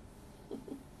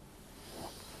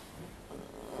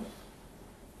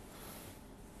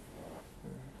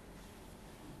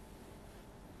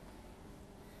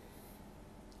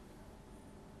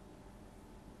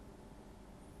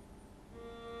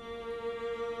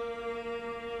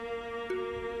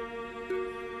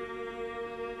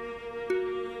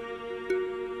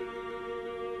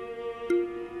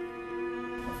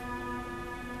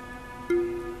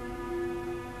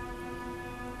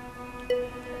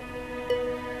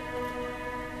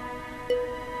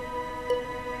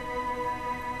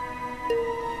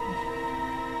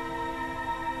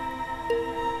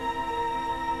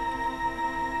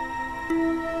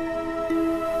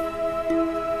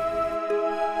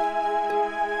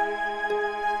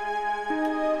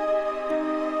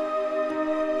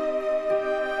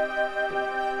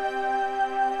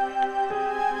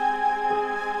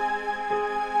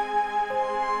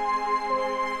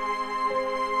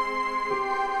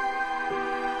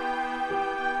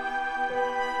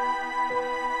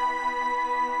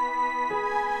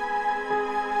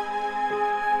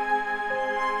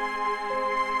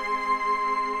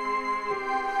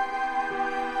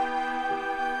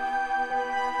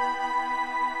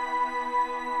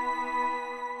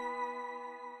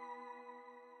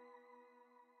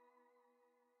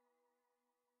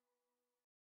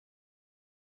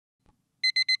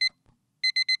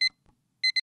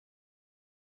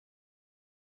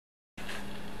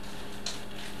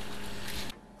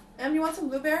 Do you want some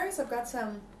blueberries? I've got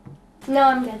some. No,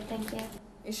 I'm good, thank you.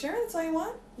 You sure that's all you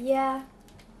want? Yeah.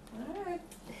 All right.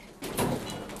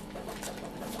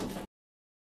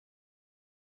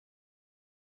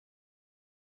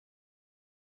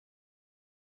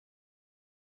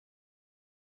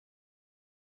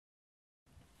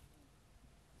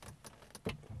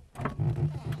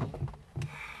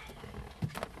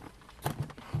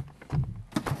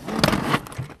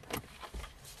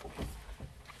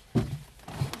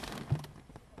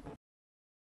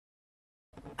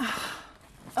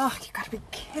 Oh, you gotta be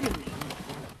kidding me.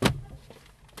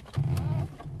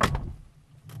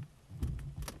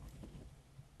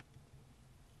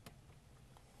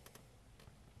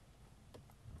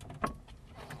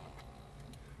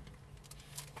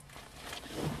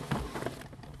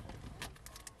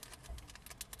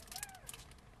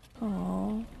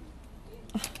 Oh,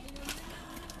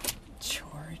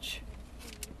 George.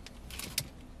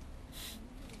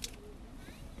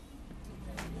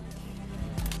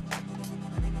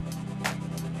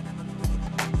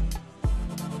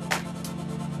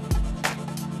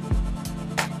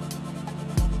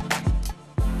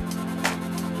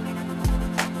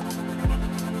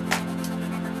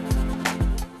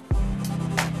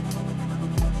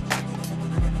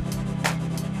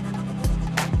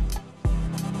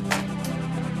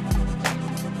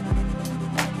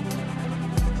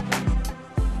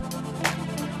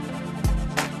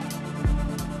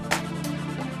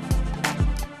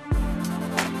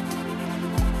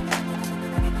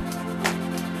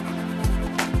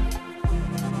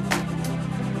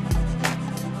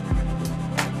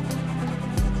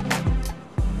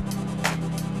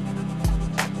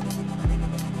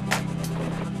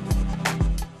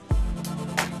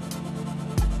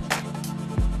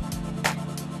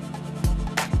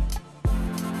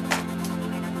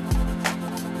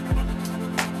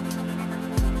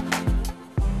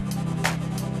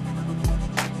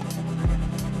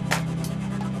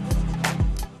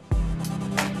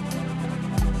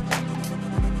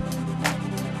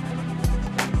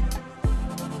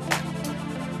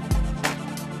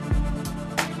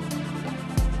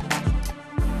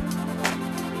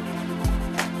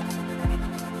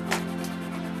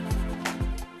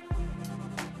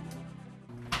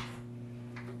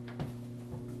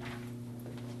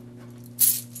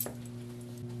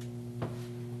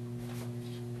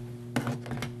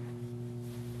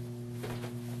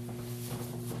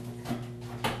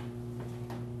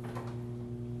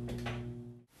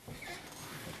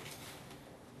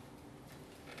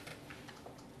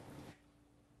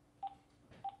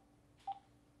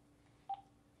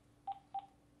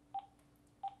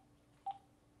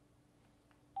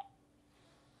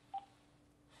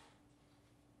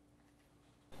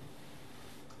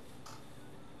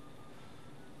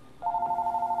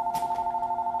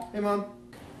 Hey, Mom.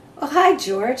 Oh, hi,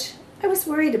 George. I was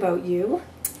worried about you.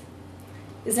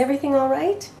 Is everything all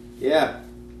right? Yeah.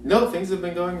 No, things have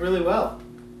been going really well.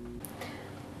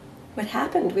 What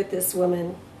happened with this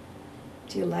woman?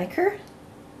 Do you like her?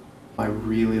 I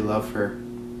really love her.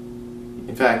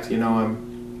 In fact, you know,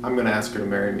 I'm going to ask her to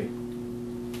marry me.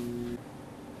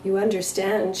 You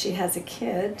understand she has a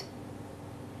kid.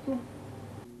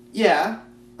 Yeah,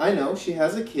 I know she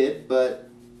has a kid, but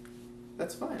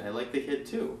that's fine. I like the kid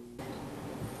too.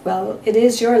 Well, it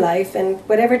is your life, and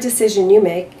whatever decision you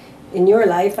make in your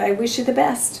life, I wish you the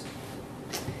best.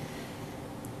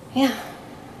 Yeah.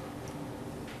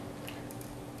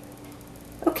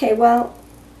 Okay, well,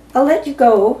 I'll let you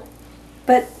go,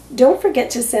 but don't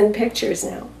forget to send pictures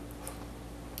now.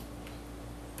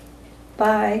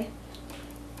 Bye.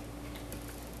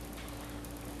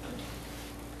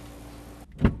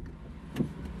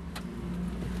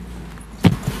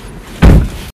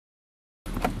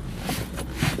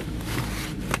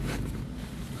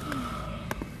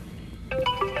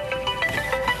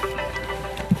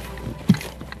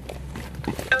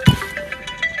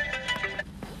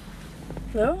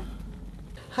 Hello?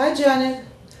 Hi, Janet.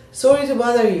 Sorry to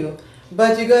bother you,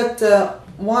 but you got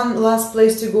one last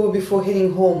place to go before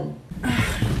heading home.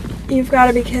 You've got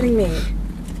to be kidding me.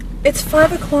 It's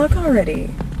 5 o'clock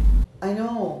already. I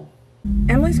know.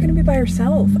 Emily's gonna be by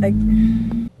herself. I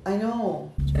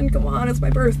know. Jen, come on, it's my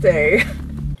birthday.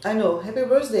 I know. Happy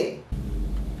birthday.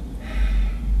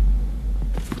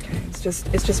 Okay, it's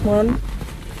just one.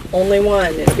 Only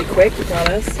one. It'll be quick, you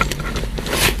promise?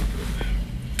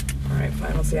 Alright,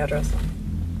 fine. What's the address?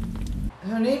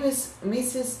 Her name is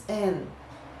Mrs. Ann.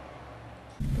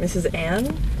 Mrs. Ann?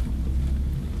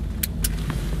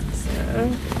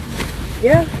 So,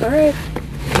 yeah, alright.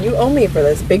 You owe me for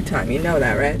this big time. You know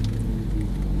that, right?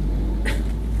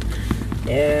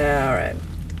 Yeah, alright.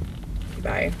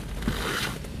 Bye.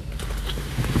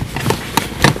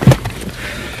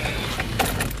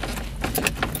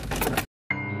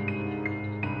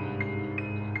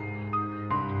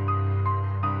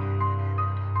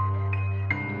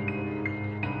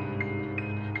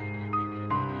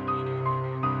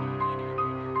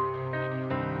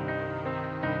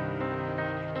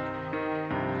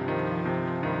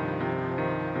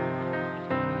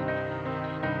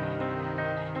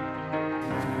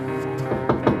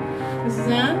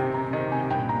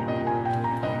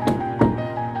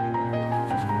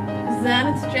 Ann,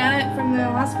 it's Janet from the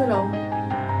hospital.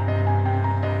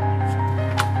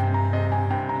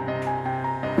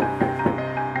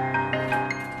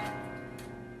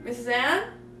 Mrs. Ann?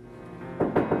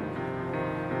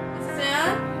 Mrs.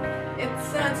 Ann?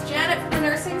 It's Janet from the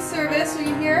nursing service. Are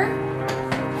you here?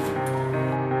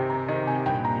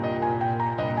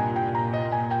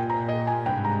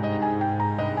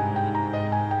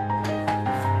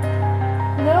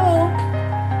 No.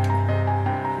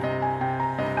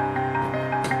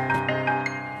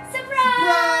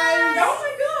 Surprise! Oh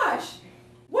my gosh!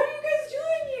 What are you guys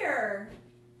doing here?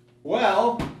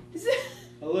 Well,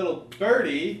 a little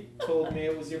birdie told me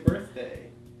it was your birthday.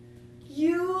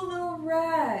 You little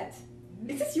rat.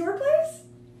 Is this your place?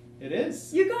 It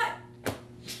is. You got...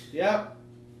 Yep.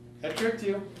 I tricked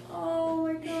you. Oh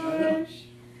my gosh.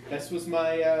 This was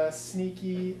my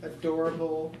sneaky,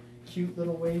 adorable, cute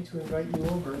little way to invite you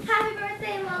over. Happy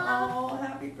birthday, Mom. Oh,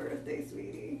 happy birthday,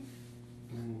 sweetie.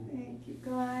 Thank you,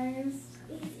 guys.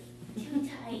 Too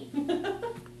tight.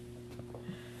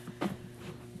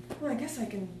 Well, I guess I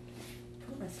can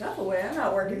put my stuff away. I'm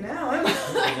not working now.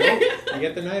 You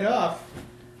get the night off.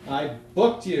 I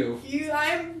booked you.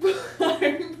 I'm bored.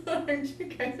 You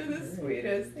guys are the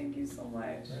sweetest. Thank you so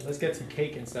much. All right, let's get some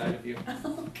cake inside of you.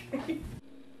 Okay.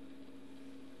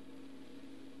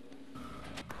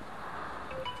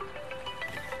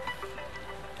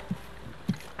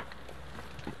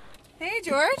 Hey,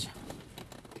 George.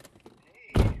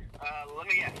 Let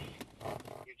me guess.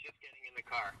 You're just getting in the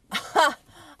car.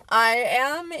 I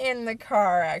am in the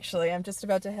car, actually. I'm just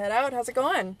about to head out. How's it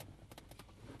going?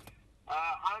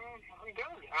 I'm good.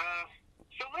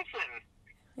 So listen.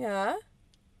 Yeah?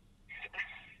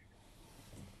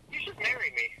 You should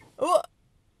marry me. Oh.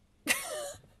 Are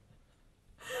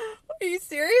you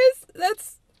serious?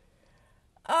 That's...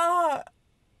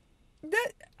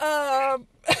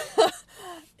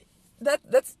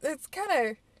 it's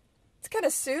kind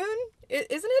of soon,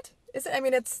 isn't it? I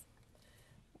mean, it's,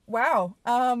 wow.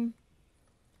 I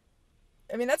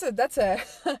mean, that's a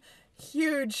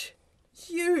huge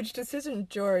decision,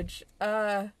 George.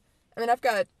 I mean, I've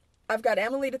got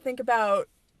Emily to think about.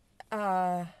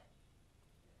 Wow,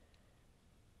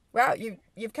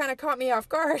 you've kind of caught me off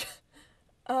guard.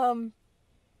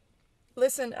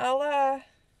 Listen, I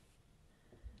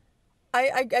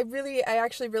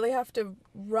actually really have to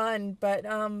run, but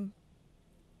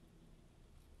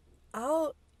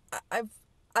I've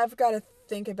got to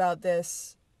think about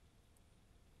this.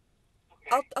 Okay.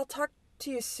 I'll talk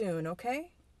to you soon,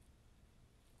 okay?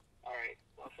 All right.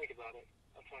 I'll think about it.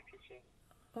 I'll talk to you soon.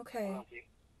 Okay. I love you.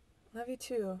 Love you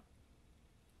too.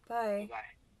 Bye.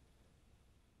 Bye.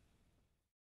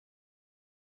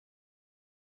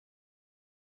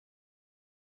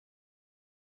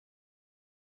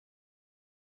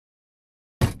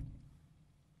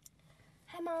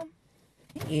 Hi, Mom.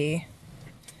 Hey.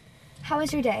 How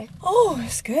was your day? Oh,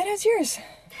 it's good. How's yours?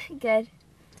 Good.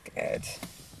 Good.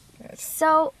 Good.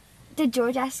 So, did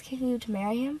George ask you to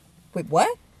marry him? Wait,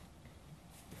 what?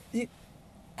 What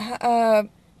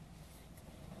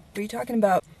are you talking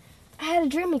about? I had a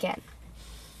dream again.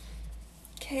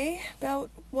 Okay, about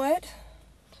what?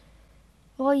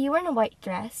 Well, you were in a white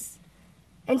dress,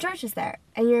 and George was there,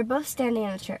 and you were both standing in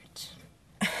a church.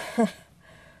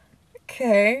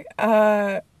 Okay,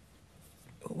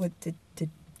 what, did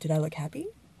I look happy?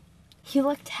 You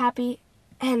looked happy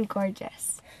and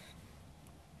gorgeous.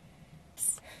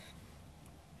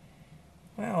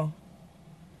 Wow.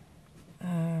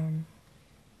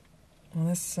 Well,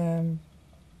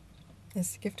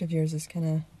 this gift of yours is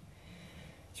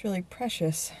it's really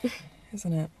precious,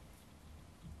 isn't it?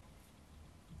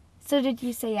 So did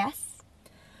you say yes?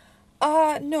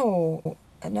 No,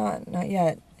 not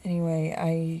yet. Anyway,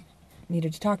 I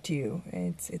needed to talk to you.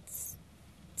 It's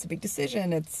a big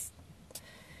decision.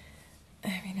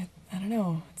 I don't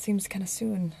know. It seems kind of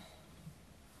soon.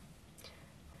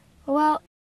 Well,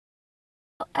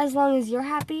 as long as you're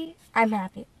happy, I'm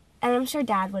happy. And I'm sure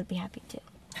Dad would be happy too.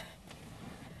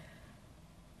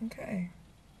 Okay.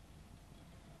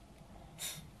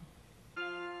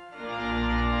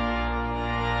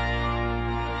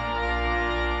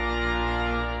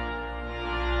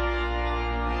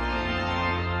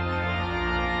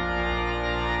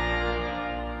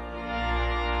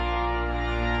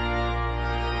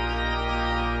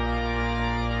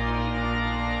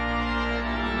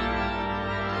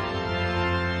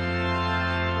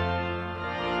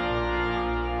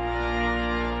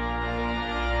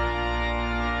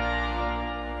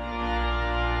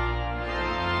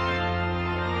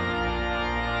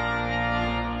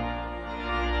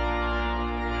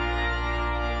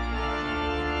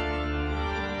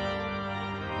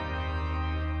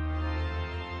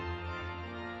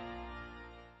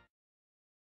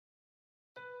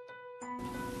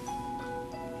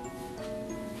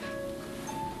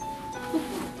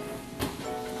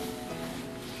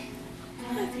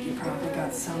 You probably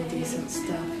got some decent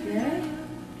stuff here.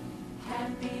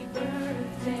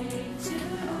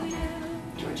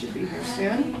 George will be here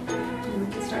soon. We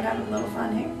can start having a little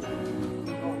fun here.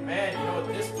 Oh man, you know what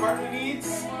this party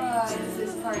needs? What does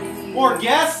this party need? More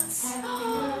guests!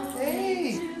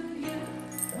 Hey!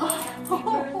 Oh my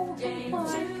god!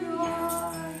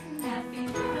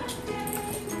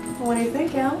 What do you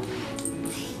think, Al?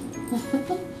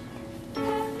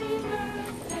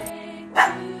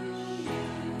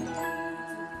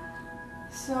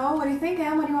 So, what do you think,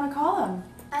 Em? What do you want to call him?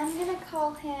 I'm gonna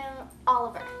call him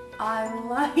Oliver. I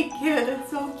like it. It's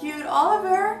so cute.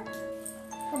 Oliver!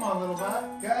 Come on, little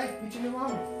guy. Meet your new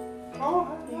mom.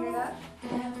 Oh, you hear that?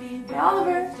 Hey,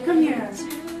 Oliver, come here.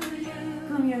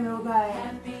 Come here, little guy.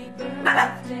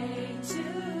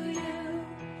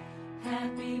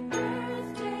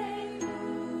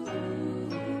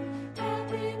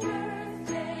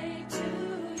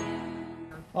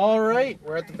 all right,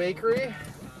 we're at the bakery.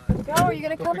 Go, are you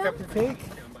gonna Go come pick in? up your cake.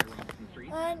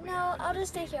 No, I'll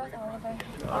just stay here with Oliver.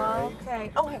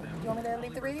 Okay. Oh, hey, do you want me to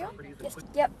leave the radio? Yes,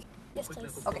 yep. Yes,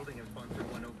 please. Okay.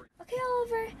 Okay,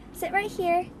 Oliver, sit right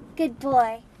here. Good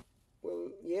boy. Well,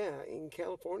 yeah, in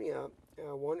California,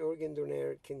 one organ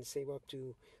donor can save up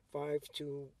to 5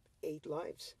 to 8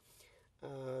 lives.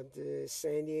 The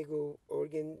San Diego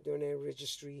Organ Donor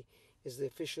Registry is the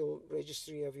official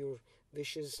registry of your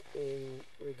wishes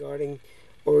regarding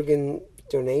organ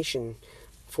donation.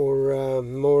 For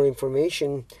more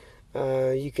information,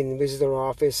 you can visit our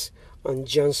office on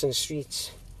Johnson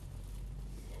Street.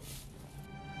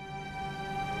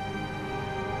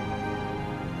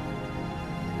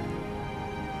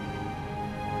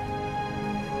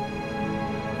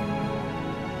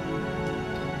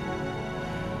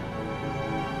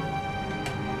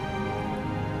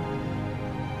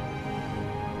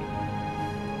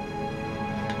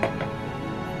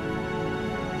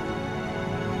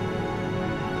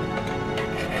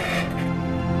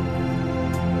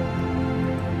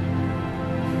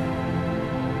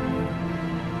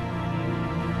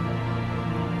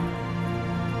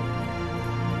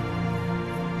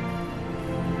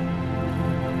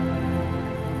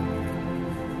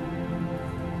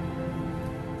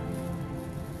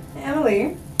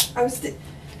 Emily,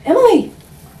 Emily!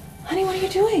 Honey, what are you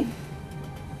doing?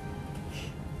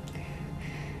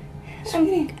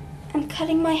 I'm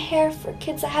cutting my hair for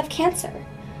kids that have cancer.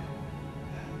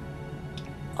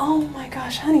 Oh my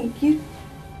gosh, honey, you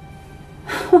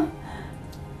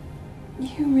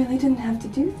really didn't have to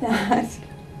do that.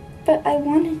 But I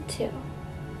wanted to.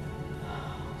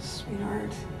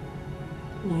 Sweetheart,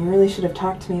 you really should have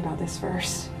talked to me about this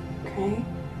first, okay?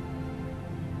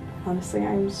 Honestly,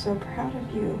 I'm so proud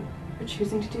of you for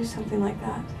choosing to do something like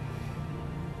that.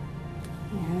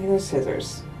 Hand me those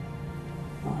scissors.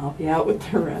 I'll help you out with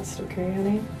the rest, okay,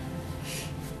 honey?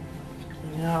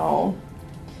 Now,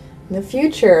 in the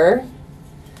future,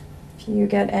 if you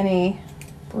get any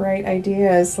bright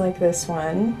ideas like this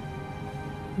one,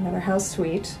 no matter how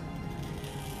sweet,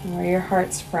 and where your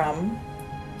heart's from,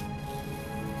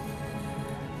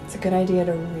 it's a good idea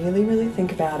to really, really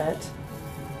think about it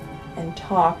and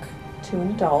talk to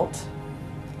an adult,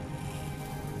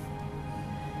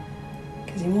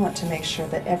 because you want to make sure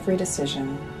that every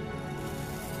decision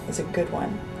is a good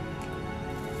one.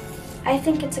 I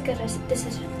think it's a good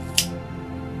decision.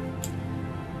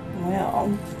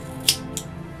 Well,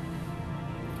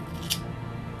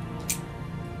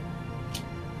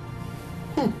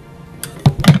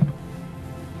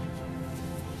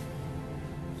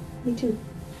 me too.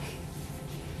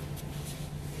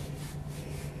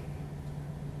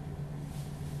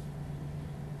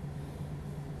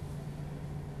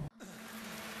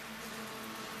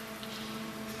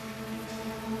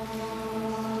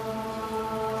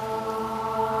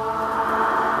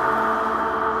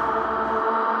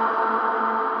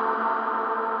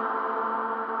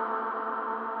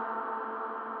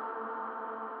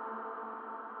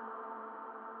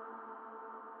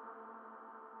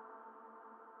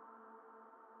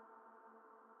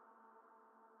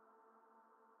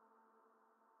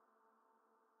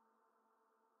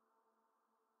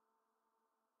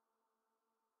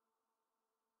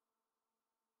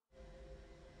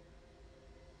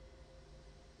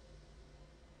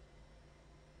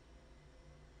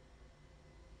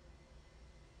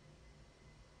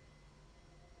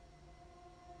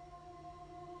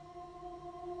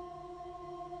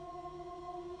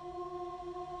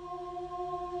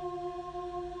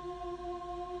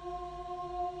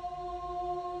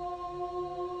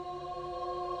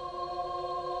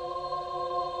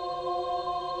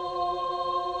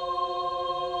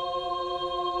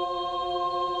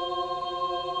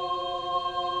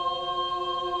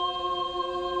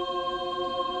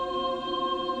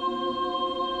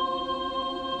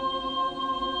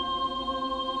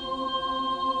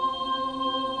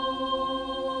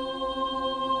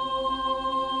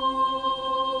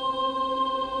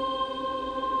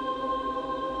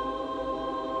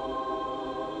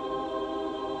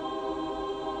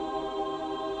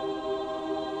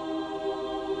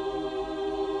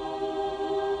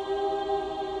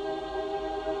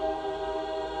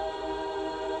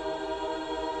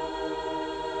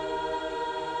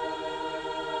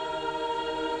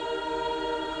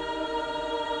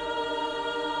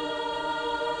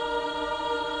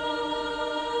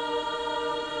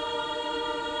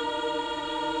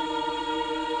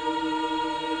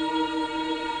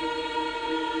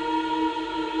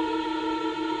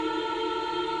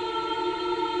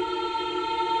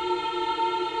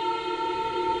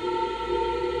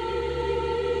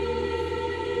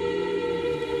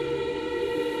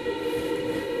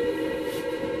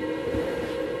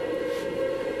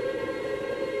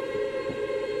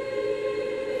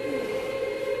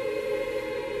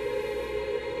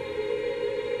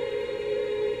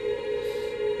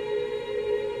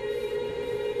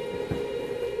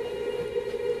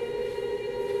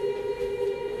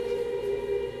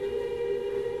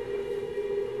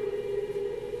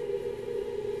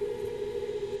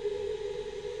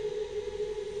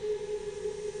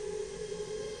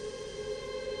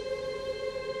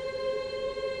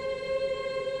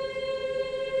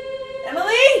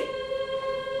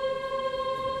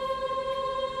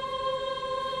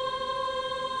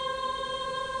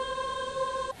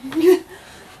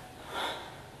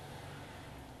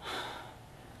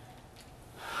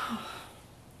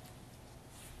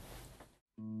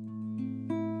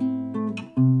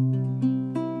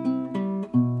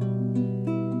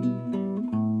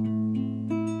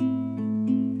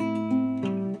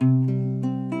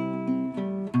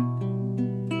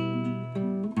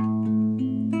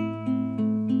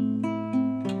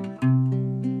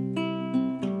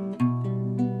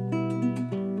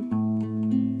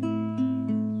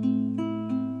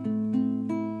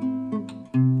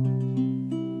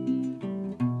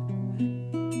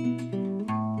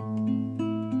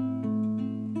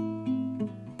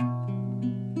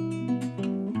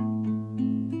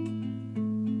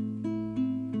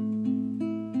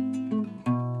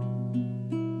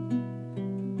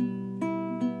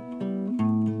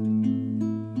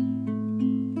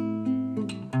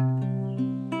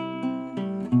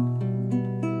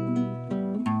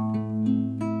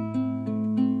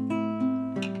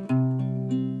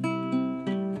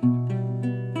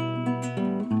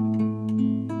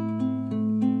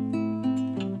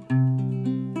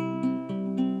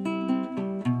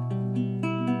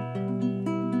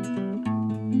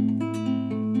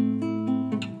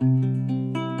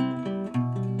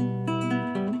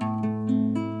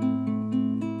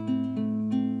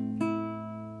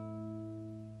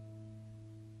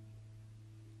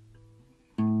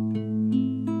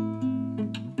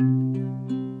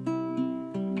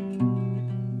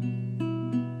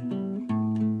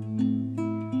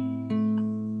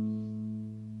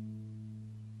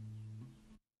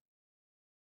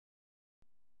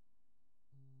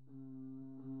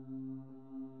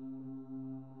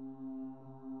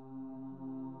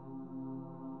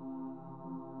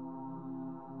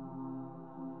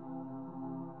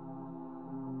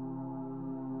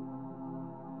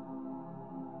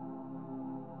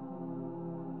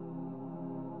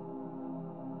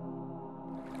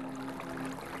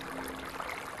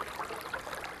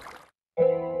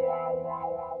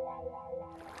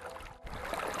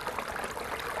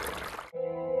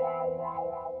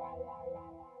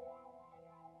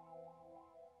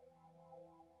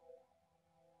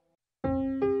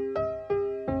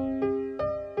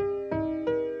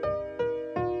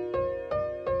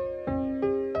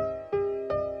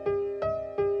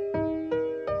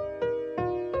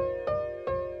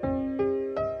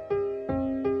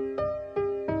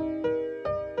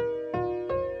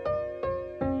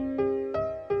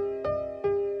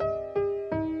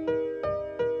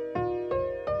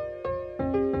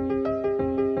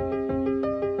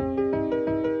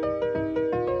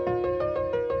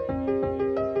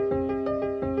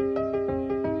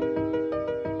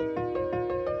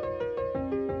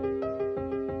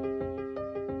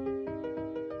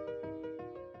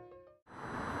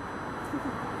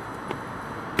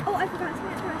 Oh, I forgot to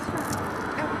at the restaurant.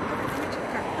 Oh, okay, let me check the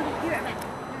car. Okay, you have it.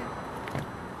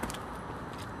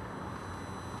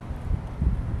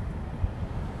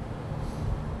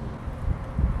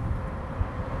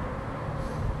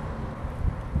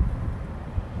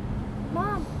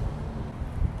 Mom.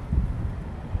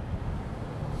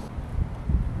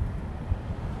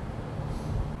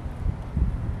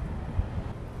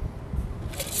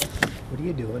 What are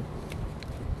you doing?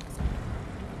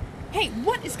 Hey,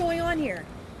 what is going on here?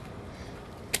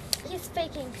 He's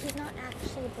faking. He's not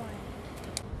actually blind.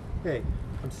 Hey,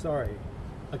 I'm sorry.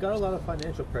 I got a lot of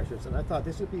financial pressures, and I thought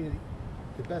this would be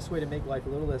the best way to make life a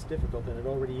little less difficult than it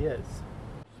already is.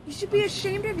 You should be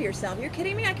ashamed of yourself. You're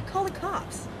kidding me? I could call the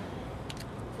cops.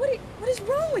 What is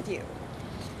wrong with you?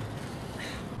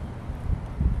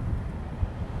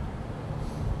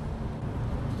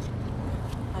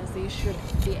 Honestly, you should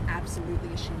be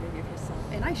absolutely ashamed of yourself.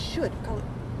 And I should call it.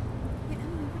 Wait,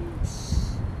 Emily, what are you...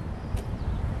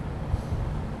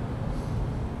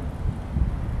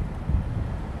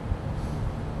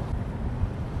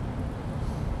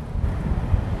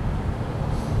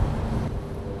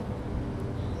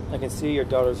 I can see your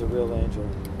daughter's a real angel.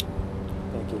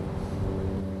 Thank you.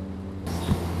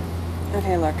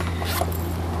 Okay, look.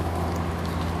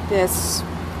 It's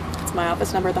my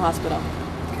office number at the hospital.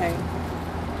 Okay?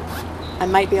 I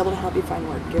might be able to help you find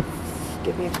work.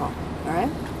 Give me a call, all right?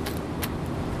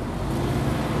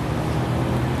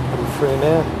 I'm a free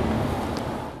man.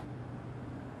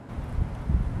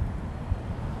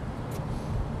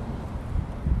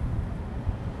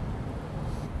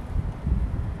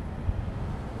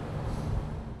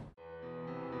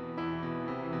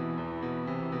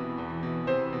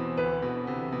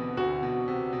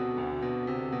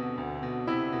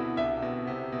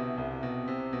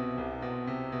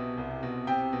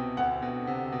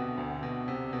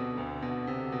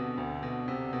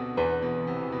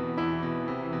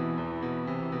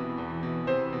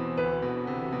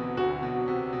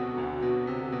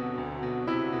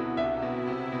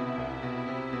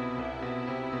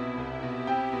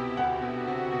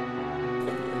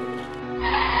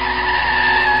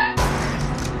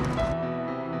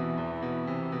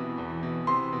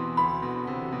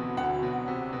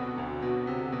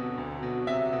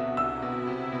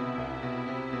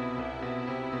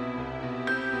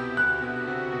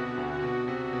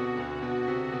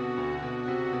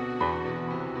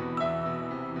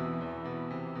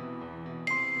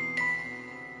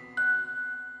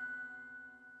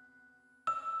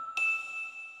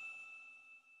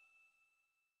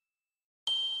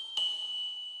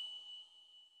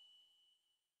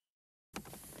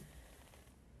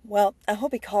 Well, I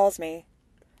hope he calls me.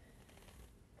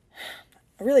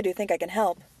 I really do think I can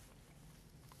help.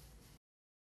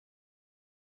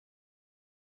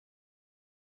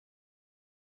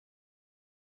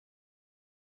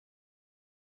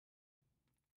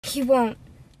 He won't.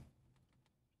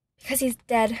 Because he's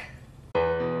dead.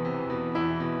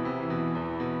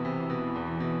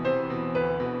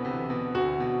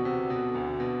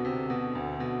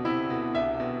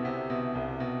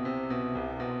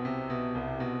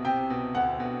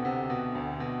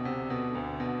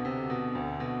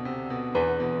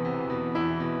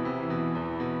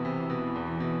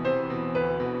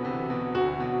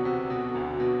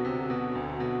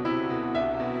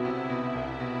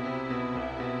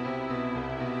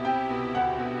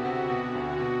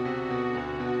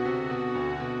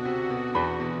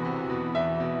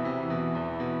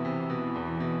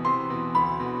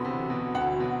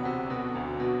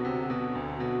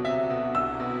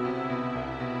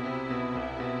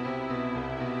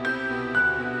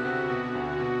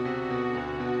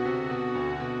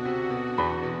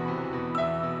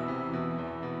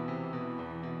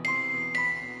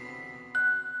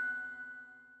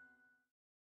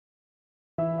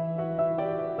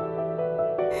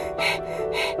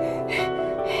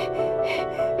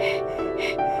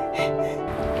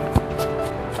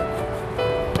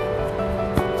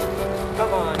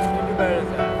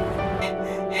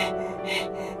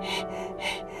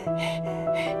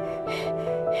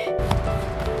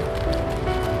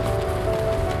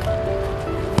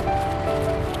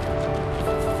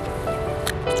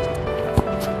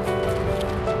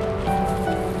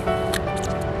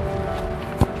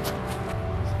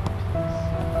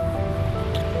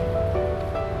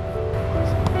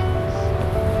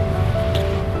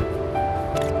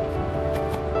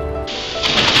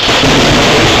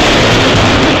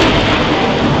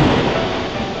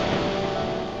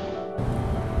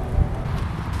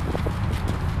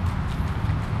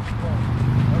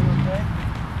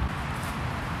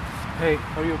 Hey,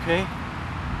 are you okay?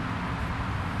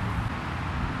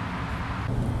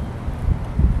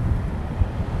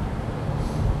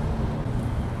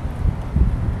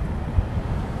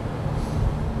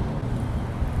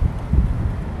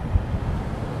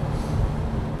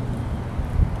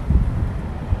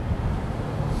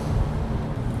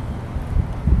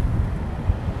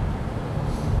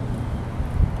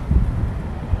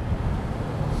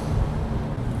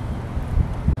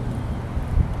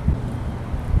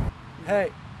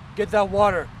 Hey, get that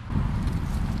water.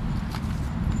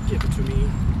 Give it to me.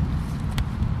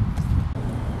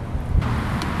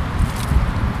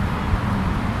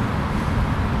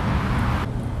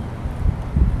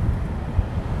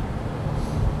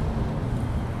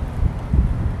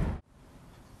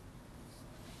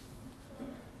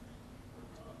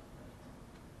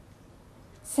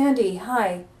 Sandy,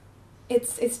 hi.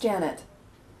 It's Janet.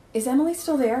 Is Emily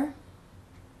still there?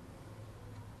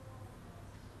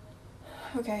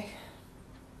 Okay.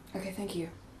 Okay, thank you.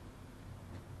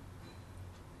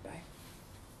 Bye.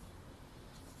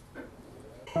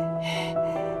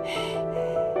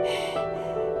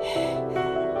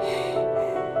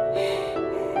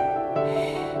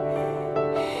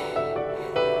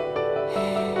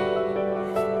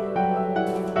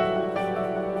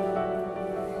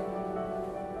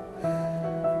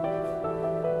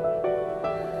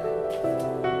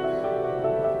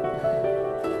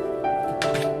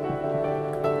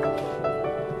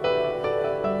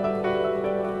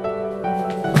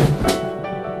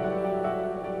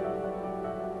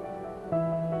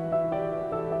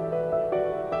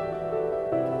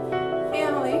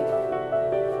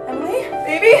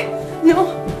 Baby? No.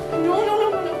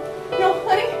 No,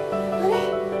 honey. Honey,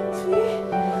 sweetie.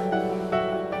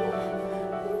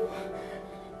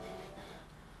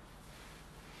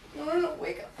 No,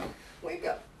 wake up. Wake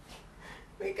up.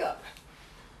 Wake up.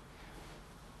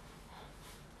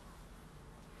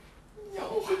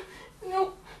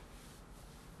 No.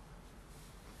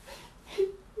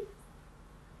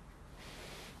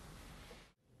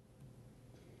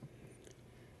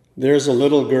 There's a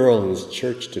little girl in this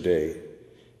church today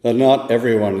that not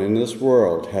everyone in this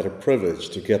world had a privilege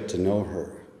to get to know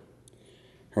her.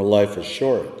 Her life is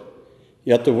short,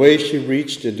 yet the way she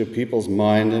reached into people's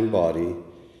mind and body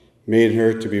made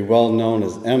her to be well known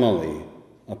as Emily,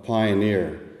 a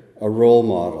pioneer, a role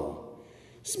model,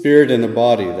 spirit in a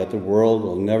body that the world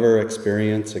will never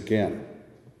experience again.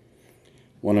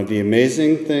 One of the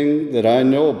amazing things that I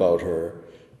know about her,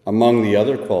 among the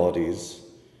other qualities,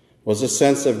 was a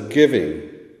sense of giving,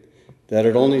 that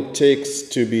it only takes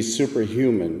to be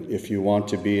superhuman if you want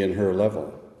to be in her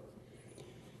level.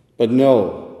 But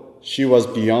no, she was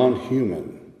beyond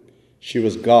human. She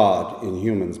was God in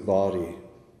human's body.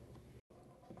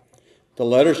 The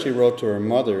letter she wrote to her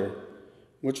mother,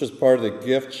 which was part of the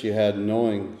gift she had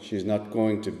knowing she's not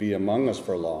going to be among us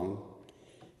for long,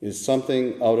 is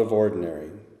something out of ordinary,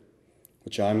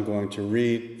 which I'm going to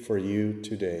read for you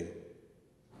today.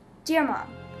 Dear Mom,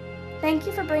 thank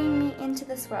you for bringing me into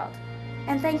this world,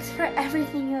 and thanks for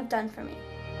everything you have done for me.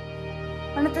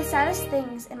 One of the saddest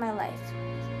things in my life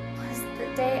was the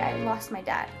day I lost my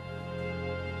dad.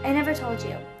 I never told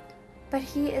you, but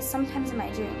he is sometimes in my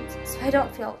dreams, so I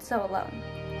don't feel so alone.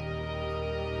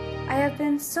 I have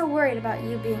been so worried about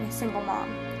you being a single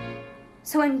mom.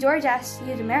 So when George asked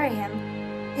you to marry him,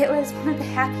 it was one of the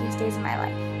happiest days of my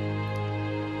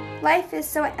life. Life is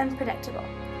so unpredictable.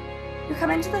 You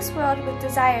come into this world with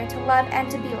desire to love and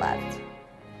to be loved.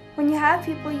 When you have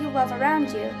people you love around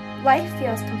you, life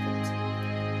feels complete.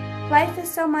 Life is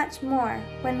so much more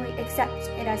when we accept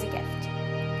it as a gift.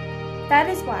 That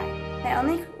is why my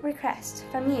only request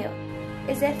from you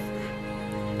is, if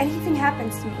anything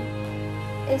happens to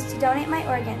me, is to donate my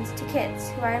organs to kids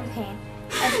who are in pain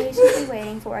and patiently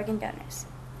waiting for organ donors.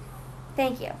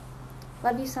 Thank you.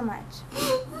 Love you so much.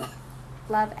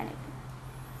 Love, anything.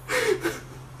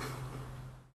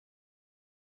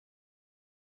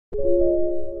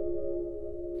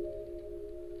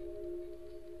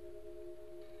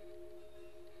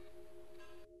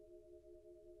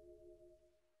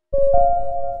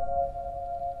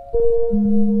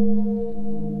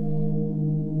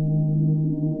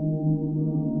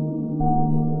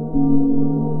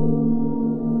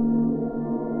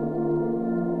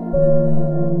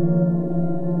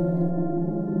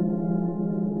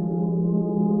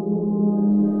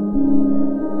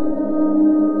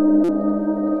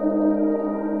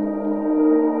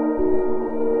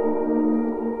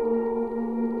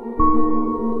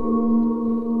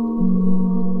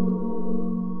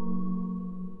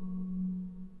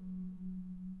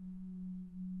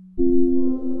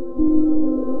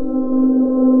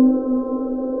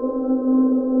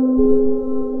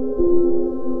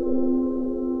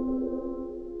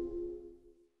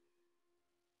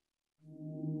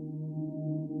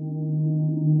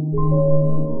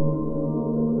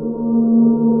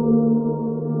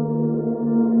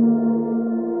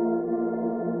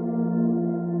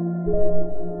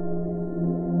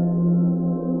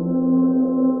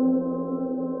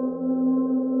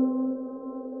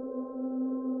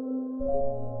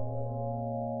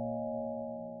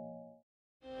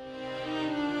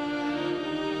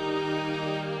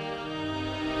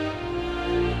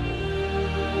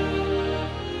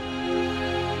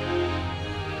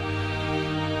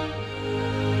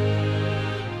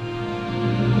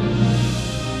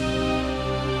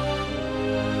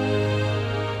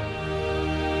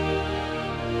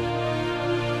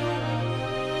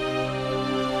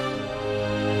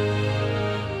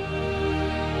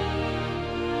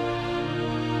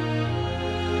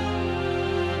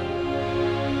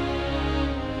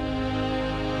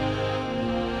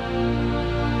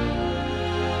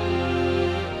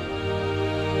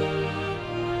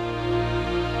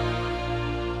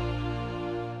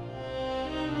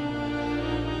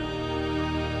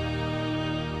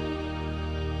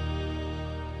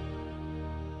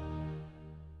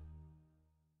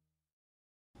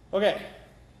 Okay,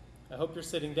 I hope you're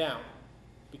sitting down,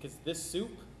 because this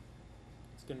soup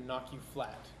is going to knock you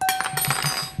flat.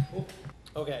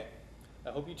 Okay,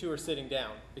 I hope you two are sitting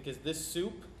down, because this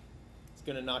soup is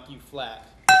going to knock you flat.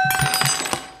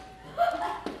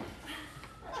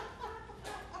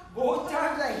 Both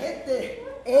times I hit the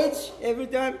edge every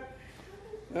time.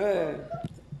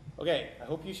 Okay, I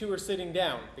hope you two are sitting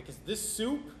down, because this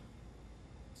soup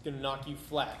is going to knock you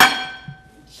flat.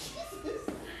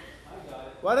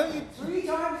 Why don't you... 3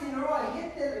 times in a row I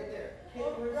hit that right there. Well,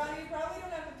 Ronnie, you probably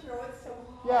don't have to throw it so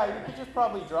hard. Yeah, you could just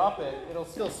probably drop it. It'll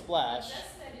still splash.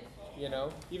 You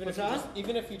know? Even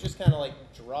if you just kind of like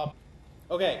drop.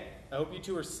 Okay, I hope you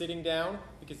two are sitting down,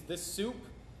 because this soup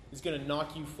is going to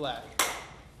knock you flat.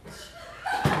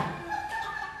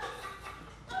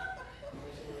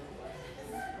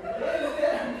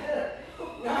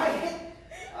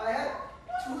 I had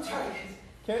 2 targets.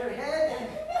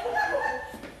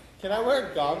 Can I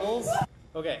wear goggles?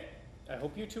 Okay, I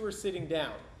hope you two are sitting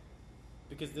down,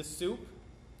 because this soup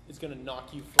is going to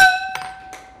knock you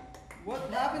flat. What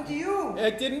happened to you?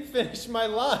 I didn't finish my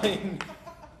line.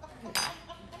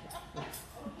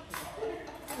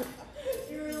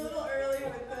 You were a little early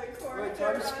with the cord. My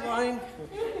time's flying.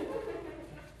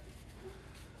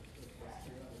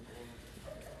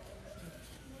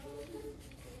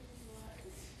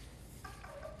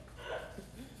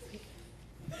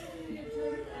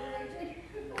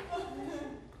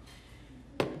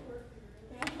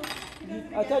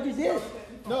 I thought you did.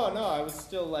 No, I was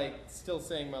still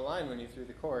saying my line when you threw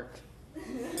the cork.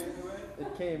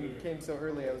 It came so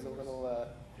early. I was a little.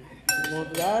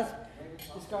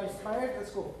 This guy's tired.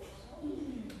 Let's go.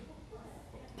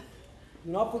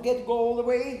 Do not forget to go all the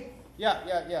way.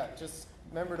 Yeah. Just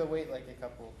remember to wait like a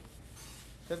couple.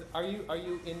 Cause are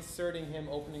you inserting him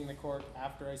opening the cork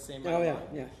after I say my line?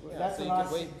 Yeah. That's so the you last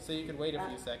could wait. So you could wait a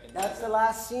few seconds. That's the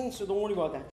last scene, so don't worry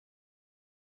about that.